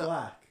 she's There's a-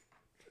 black.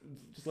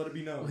 Just let it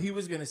be known. Well, he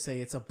was gonna say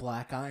it's a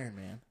black Iron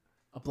Man.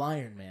 A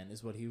Blind Man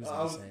is what he was I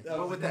gonna was- say. I But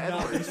was with the not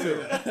N-word, gonna say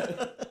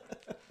that.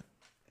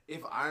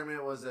 If Iron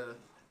Man was a,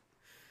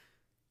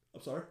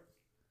 I'm sorry.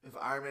 if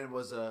Iron Man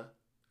was a,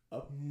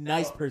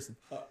 Nice person.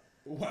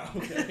 Wow.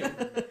 Okay.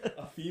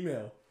 A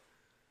female.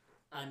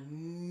 I'm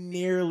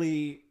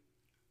nearly.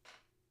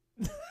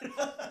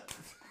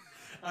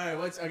 All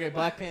right. Okay?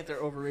 Black Panther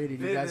overrated.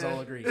 You guys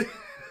all agree.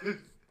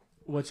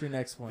 What's your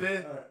next one?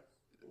 Vin, All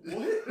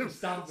right. What?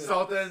 Stop it.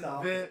 Salt and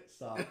Stop Vin. it.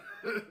 Stop.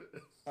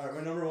 All right,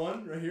 my number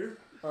one right here.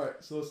 All right,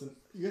 so listen,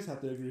 you guys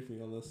have to agree with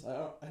me on this.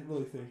 I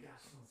really think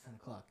It's 10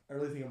 o'clock. I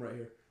really think I'm right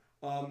here.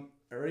 All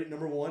right,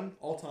 number one,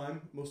 all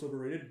time, most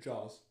overrated,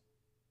 Jaws.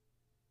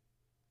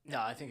 No,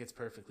 I think it's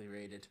perfectly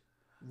rated.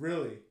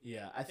 Really?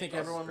 Yeah, I think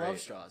Jaws is everyone great.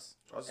 loves Jaws,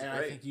 Jaws is and I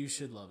great. think you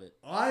should love it.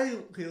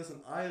 Okay,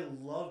 listen, I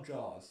love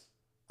Jaws.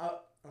 All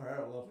right,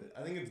 I love it.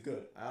 I think it's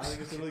good. I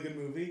think it's a really good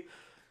movie.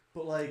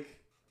 But like,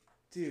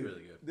 dude, It's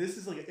really good. this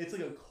is like it's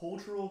like a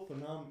cultural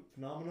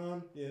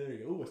phenomenon. Yeah, there you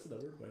go. Ooh, I said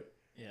that word right.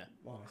 Yeah.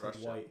 Wow, I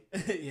Crushed said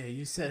it. white. Yeah,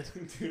 you said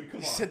Dude,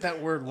 come you on. said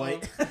that word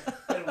white.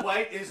 And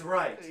white is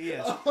right.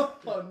 Yes. Oh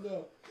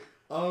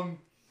no.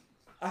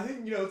 I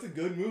think it's a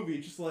good movie.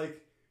 Just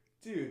like,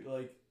 dude,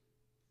 like,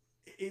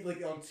 it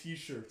like on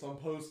T-shirts, on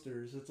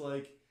posters. It's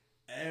like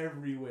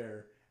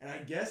everywhere. And I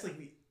guess like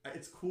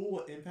it's cool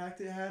what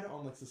impact it had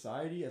on like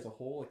society as a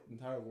whole, like the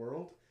entire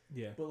world.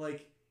 Yeah. But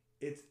like,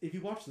 it's if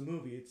you watch the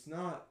movie, it's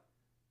not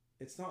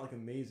like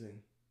amazing.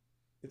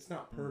 It's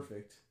not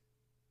perfect.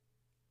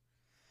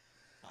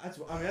 That's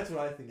what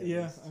I think. At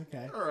least.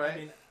 Okay. All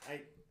right.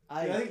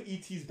 I mean, I think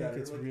E.T.'s better.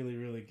 think it's like, really,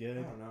 really I good.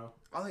 don't know.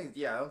 I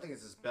don't think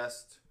it's his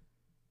best.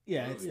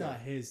 Yeah, it's Yeah. not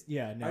his.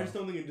 Yeah, no. I just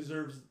don't think it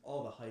deserves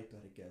all the hype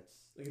that it gets.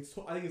 Like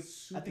I think it's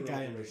super. I think I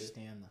overrated.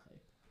 understand the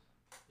hype.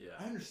 Yeah.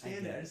 I understand I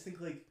it. get I it. just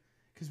think like,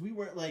 Because we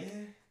were like,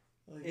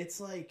 like it's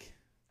like,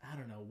 I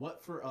don't know,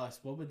 what for us?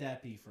 What would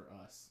that be for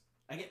us?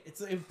 It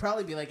would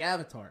probably be like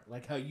Avatar,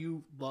 like how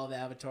you love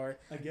Avatar,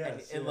 I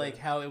guess and like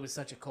how it was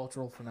such a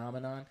cultural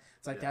phenomenon.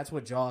 It's like that's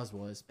what Jaws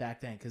was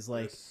back then, because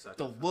like was such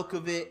the a look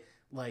of phenomenon. it,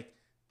 like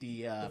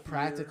the fear.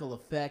 practical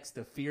effects,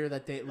 the fear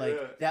that they like,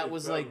 Yeah, that it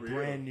was felt like real.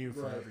 brand new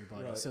for Right,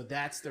 everybody. right. So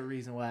that's the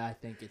reason why I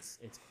think it's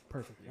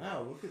perfectly.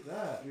 wow, look at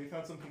that. We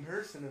found some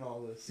comparison in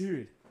all this.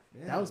 Dude,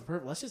 Yeah. that was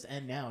perfect. Let's just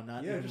end now,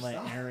 not Yeah, even just let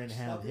stop. Aaron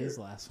Just have stop his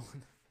here. last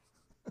one.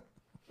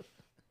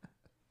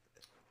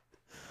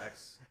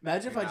 X.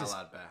 Imagine if You're I not just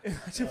allowed back.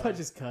 imagine if I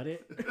just cut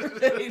it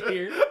right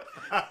here.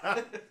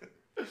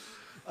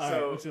 All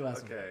right, what's your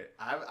last one? okay,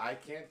 I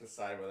can't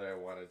decide whether I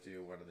want to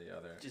do one or the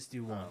other. Just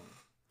do one.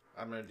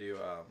 I'm gonna do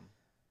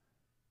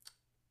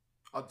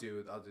I'll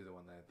do the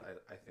one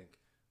that I think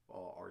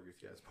I'll argue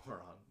with you guys more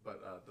on,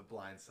 but The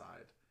Blind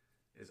Side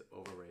is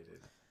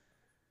overrated.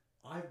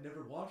 I've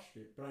never watched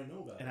it, but I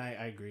know about And it.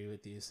 I agree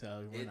with you,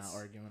 so we're not It's,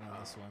 arguing on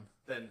this one.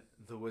 Then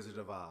The Wizard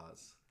of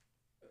Oz,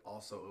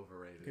 also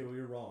overrated. Okay, well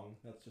you're wrong.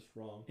 That's just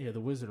wrong. Yeah,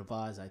 The Wizard of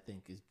Oz, I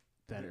think, is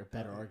better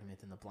argument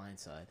than The Blind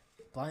Side.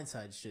 Blind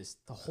Side's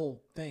just the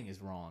whole thing is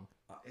wrong.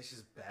 It's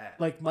just bad.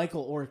 Like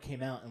Michael Orr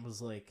came out and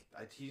was like,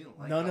 He didn't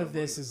like none how of the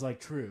this movie- is like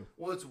true.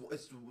 Well,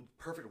 it's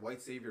perfect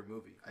white savior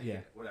movie. I Yeah. hate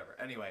it. Whatever.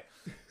 Anyway,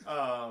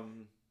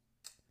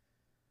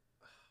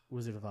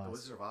 Wizard of The Oz.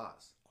 Wizard of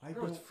Oz. I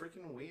Bro, it's don't.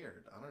 freaking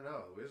weird. I don't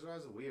know. The Wizard of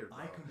Oz is weird, bro.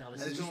 I And completely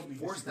it's just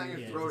forced down your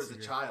disagree. throat Yeah, as a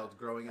disagree. child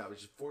growing up.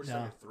 It's just forced down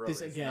No, your throat.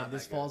 this It's again, not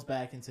this that good. falls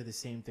back into the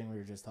same thing we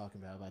were just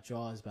talking about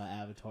Jaws, about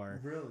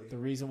Avatar. Really? The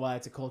reason why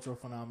it's a cultural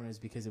phenomenon is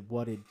because of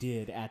what it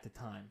did at the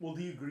time. Well,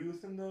 do you agree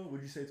with him though? Would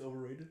you say it's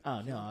overrated?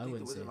 Oh no, I think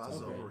wouldn't The say Wizard it's of Oz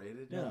is overrated.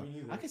 overrated. No, No, me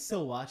neither. I could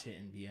still watch it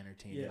and be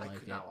entertained. Yeah. and I like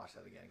could it. not watch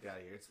that again. Get out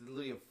of here. It's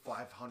literally a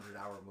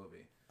 500-hour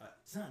movie.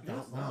 It's not No,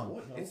 that it's not. long.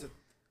 What? No.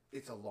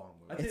 It's a long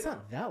I movie. think- It's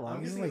not that long. I'm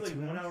It's guessing like like 2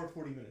 1 hours. hour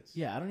 40 minutes.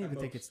 Yeah, I don't even At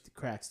think most. it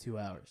cracks 2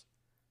 hours.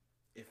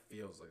 It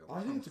feels like a I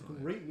long think it's a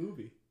movie. great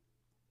movie.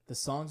 The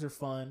songs are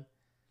fun.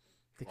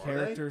 The Are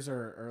characters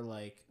are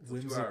like It's a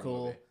 2-hour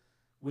movie.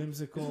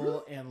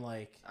 whimsical and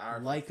like Hour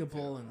 52,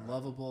 likable and alright.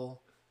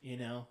 lovable. You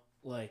know,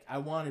 like I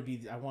wanted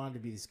to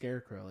be the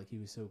Scarecrow. Like he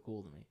was so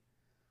cool to me.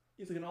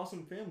 It's like an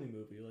awesome family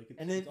movie. Like, it's,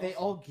 And then it's they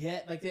awesome. all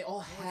they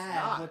all it's had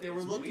not. what they were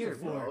It's looking weird,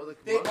 for. bro.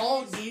 Like, They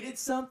all monkeys- needed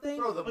something,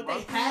 Bro, the but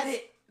they had monkeys-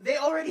 it. They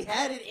already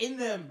had it in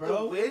them,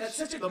 bro. The witch, That's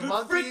such a the good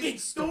monkeys, freaking the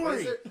story.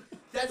 wizard-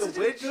 That's the such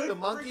witch, a good the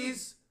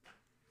monkeys.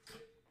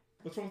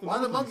 What's wrong with the Why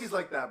are the monkeys? monkeys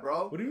like that,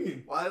 bro? What do you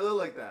mean? Why they look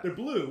like that? They're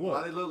blue. Why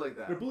What? they look like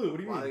that? They're blue. What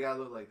do you Why mean? they gotta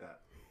look like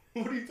that?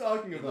 What are you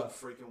talking They look about?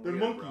 freaking They're weird,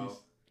 monkeys. bro.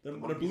 They're, The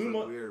they're monkeys blue. look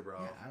Mon- weird,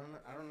 bro. Yeah,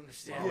 I don't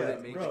understand. Why would Yeah,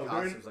 they make bro, the they're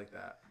costumes like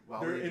that? Why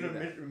They're would they in do a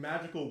that?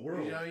 magical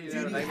world. You know, you Dude,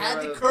 never- he they had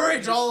never- the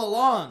courage all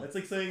along. That's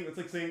like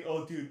saying,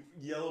 oh, dude,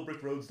 yellow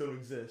brick roads don't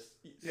exist.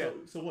 Yeah.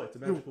 So what? It's a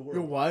magical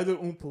world. why are the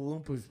Oompa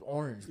Loompas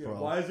orange, Yeah,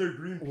 bro? why is there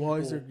green people? Why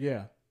is there?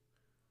 Yeah.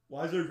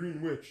 Why is there a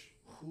green witch?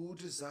 Who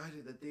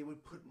decided that they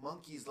would put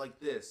monkeys like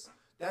this?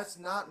 That's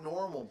not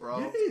normal, bro.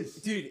 It is.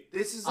 Dude,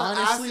 This is an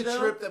honestly, acid though,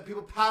 trip that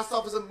people passed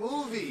off as a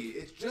movie.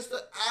 It's just an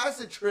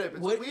acid trip.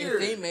 It's what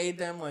weird. if they made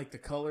them like the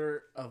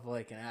color of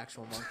like an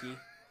actual monkey?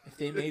 If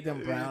they made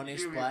them brownish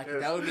You'd be black, pissed.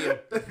 that would be a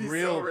That'd be so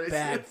real racist.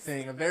 bad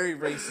thing, a very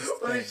racist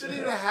Well, they thing. shouldn't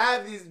even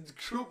have these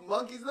troop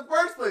monkeys in the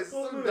first place. It's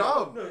so No,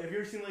 dumb. No, have you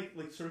ever seen like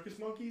circus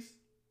monkeys?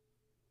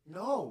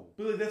 No.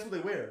 But like that's what they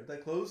wear.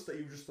 That clothes that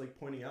you were just like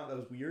pointing out that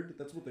was weird.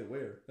 That's what they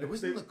wear. It Like,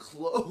 wasn't they- the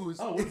clothes.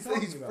 Oh, what are you It's that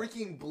he's talking about?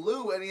 freaking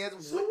blue and he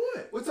has. So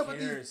what? What's up with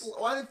Cares? these?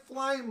 Why are they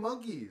flying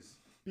monkeys?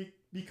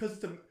 Because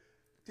it's a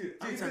dude.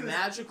 It's a because-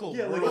 magical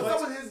Yeah, like, world.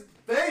 What's up with his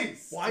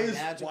face? Why It's a is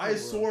magical why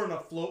is world. Soren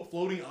a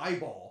floating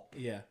eyeball?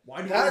 Yeah.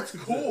 Why do That's orcs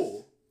cool.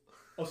 exist?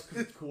 Oh, it's 'cause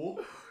it's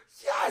cool.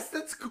 Yes,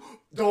 that's cool.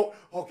 Don't.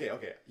 Okay.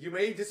 You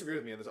may disagree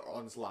with me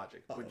on this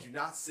logic, Uh-oh. but do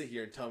not sit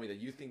here and tell me that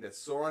you think that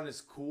Sauron is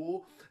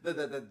cool.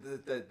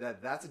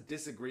 That's a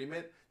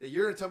disagreement. That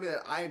you're gonna tell me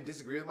that I am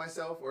disagreeing with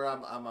myself, or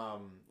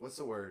I'm what's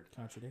the word?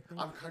 Contradicting?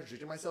 I'm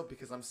contradicting myself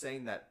because I'm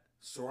saying that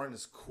Sauron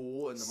is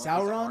cool and the monkeys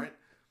Sauron? aren't.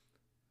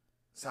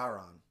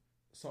 Sauron.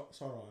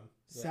 Sauron.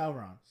 Yeah.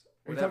 Sauron.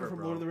 Are you Whatever, talking from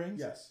bro. Lord of the Rings?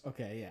 Yes.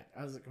 Okay, yeah.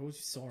 I was like, who's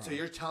Sauron? So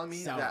you're telling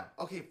me Sauron. that?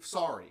 Okay,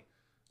 sorry.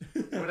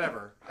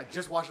 Whatever. I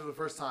just watched it for the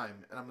first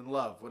time and I'm in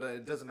love.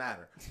 It doesn't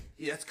matter.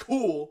 Yeah, it's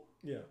cool.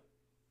 Yeah.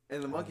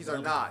 And the monkeys love are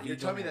it. not. You You're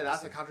telling me don't that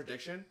that's a understand.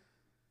 contradiction?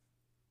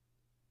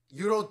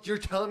 You're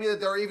telling me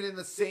that they're even in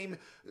the same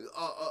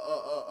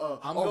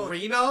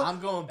arena? I'm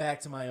going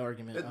back to my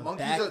argument. That of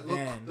monkeys back look,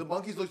 then, the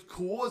monkeys look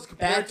cool as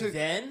compared back to.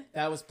 then,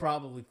 that was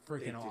probably They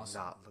freaking did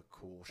awesome. not look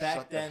cool. Back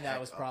Shut the then, that heck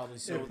was up. probably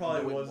so. It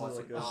probably No, was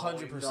wasn't. like a-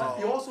 100%.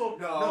 You also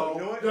No. you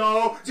know what?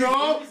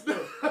 No.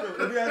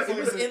 Let me ask It you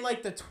was this. in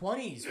like the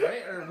 20s,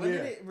 right? Or when did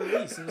Yeah. it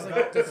release? It was like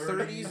About the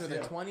 30s, 30s or the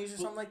yeah. 20s or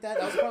something like that.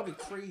 That was probably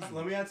crazy.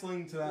 Let me add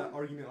something to that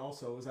argument.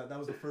 Also, is that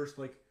was the first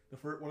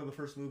one of the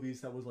first movies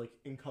that was like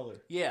in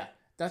color. Yeah,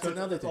 that's So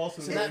another it's thing.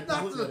 also So very that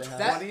Not blue- from the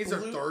that 20s or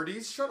blue-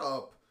 30s. Shut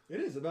up. It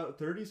is about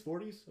 30s,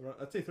 40s. Around,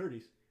 I'd say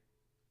 30s.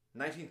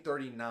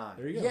 1939.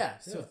 There you go. Yeah,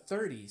 so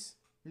 30s.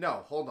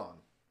 No, hold on.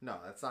 No,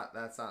 that's not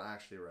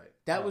actually right.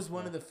 That Oh, was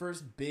one oh. of the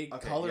first big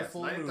Okay,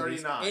 colorful yes,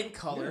 movies 1939. in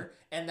color,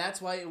 and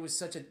that's why it was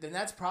such a. Then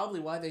that's probably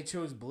why they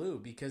chose blue,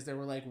 because they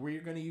were like,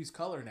 we're going to use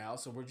color now,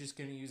 so we're just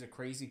going to use a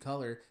crazy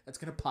color that's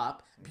going to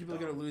pop. And people are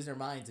going to lose their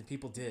minds, and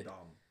people did. Dumb.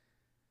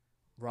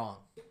 Wrong.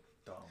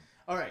 Dumb.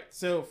 All right,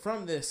 so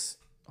from this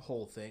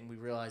whole thing, we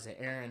realize that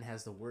Aaron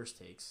has the worst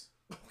takes.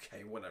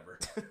 Okay, whatever.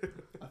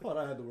 I thought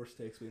I had the worst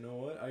takes, but you know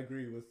what? I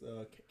agree with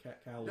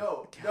Callie.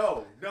 No.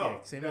 Okay,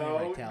 say no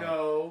anyway,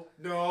 Cal.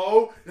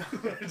 No.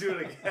 I'm gonna do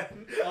it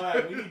again. All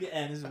right, we need to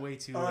end. This is way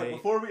too All right, late.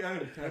 before we end,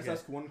 can I just Okay.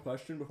 ask one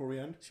question before we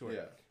end? Sure.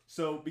 Yeah.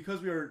 So,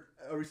 because are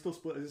we still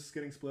split? Is this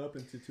getting split up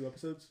into 2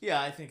 episodes?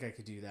 Yeah, I think I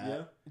could do that.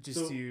 Yeah? Just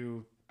So-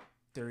 do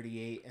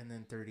 38 and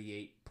then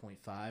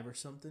 38.5 or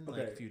something, like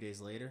Okay. a few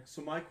days later.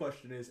 So my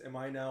question is, am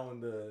I now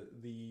in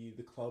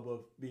the club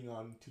of being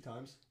on 2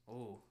 times?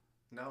 Oh,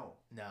 No.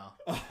 no.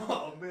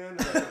 Oh man,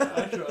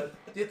 I tried.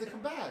 You have to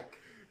come back.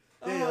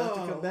 Yeah, you'll have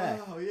to come back.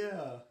 Oh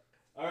yeah.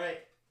 All right.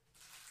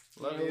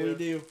 Love What you. we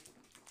do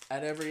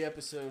at every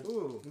episode,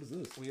 Ooh, what is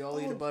this? we all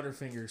eat a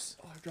Butterfingers,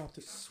 Oh, I dropped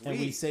it. and we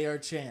Sweet. say our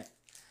chant.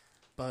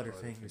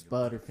 Butterfingers,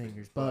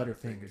 Butterfingers,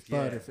 Butterfingers,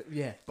 Butterfingers,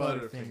 yeah.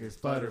 Butterfingers,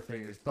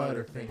 Butterfingers,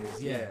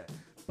 Butterfingers, yeah.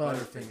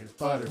 Butterfingers,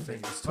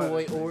 Butterfingers,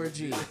 toy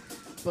orgy.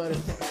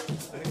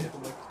 Butterfingers. I didn't get the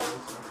mic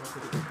close, so I'm trying to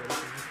put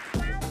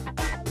it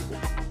Butterfingers.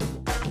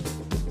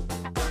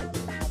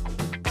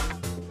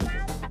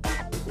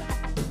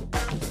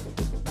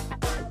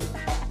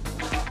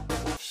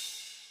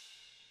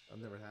 I've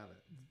never had it.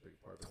 It's a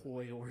big part of it.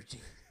 Toy orgy.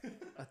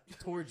 A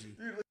torgy.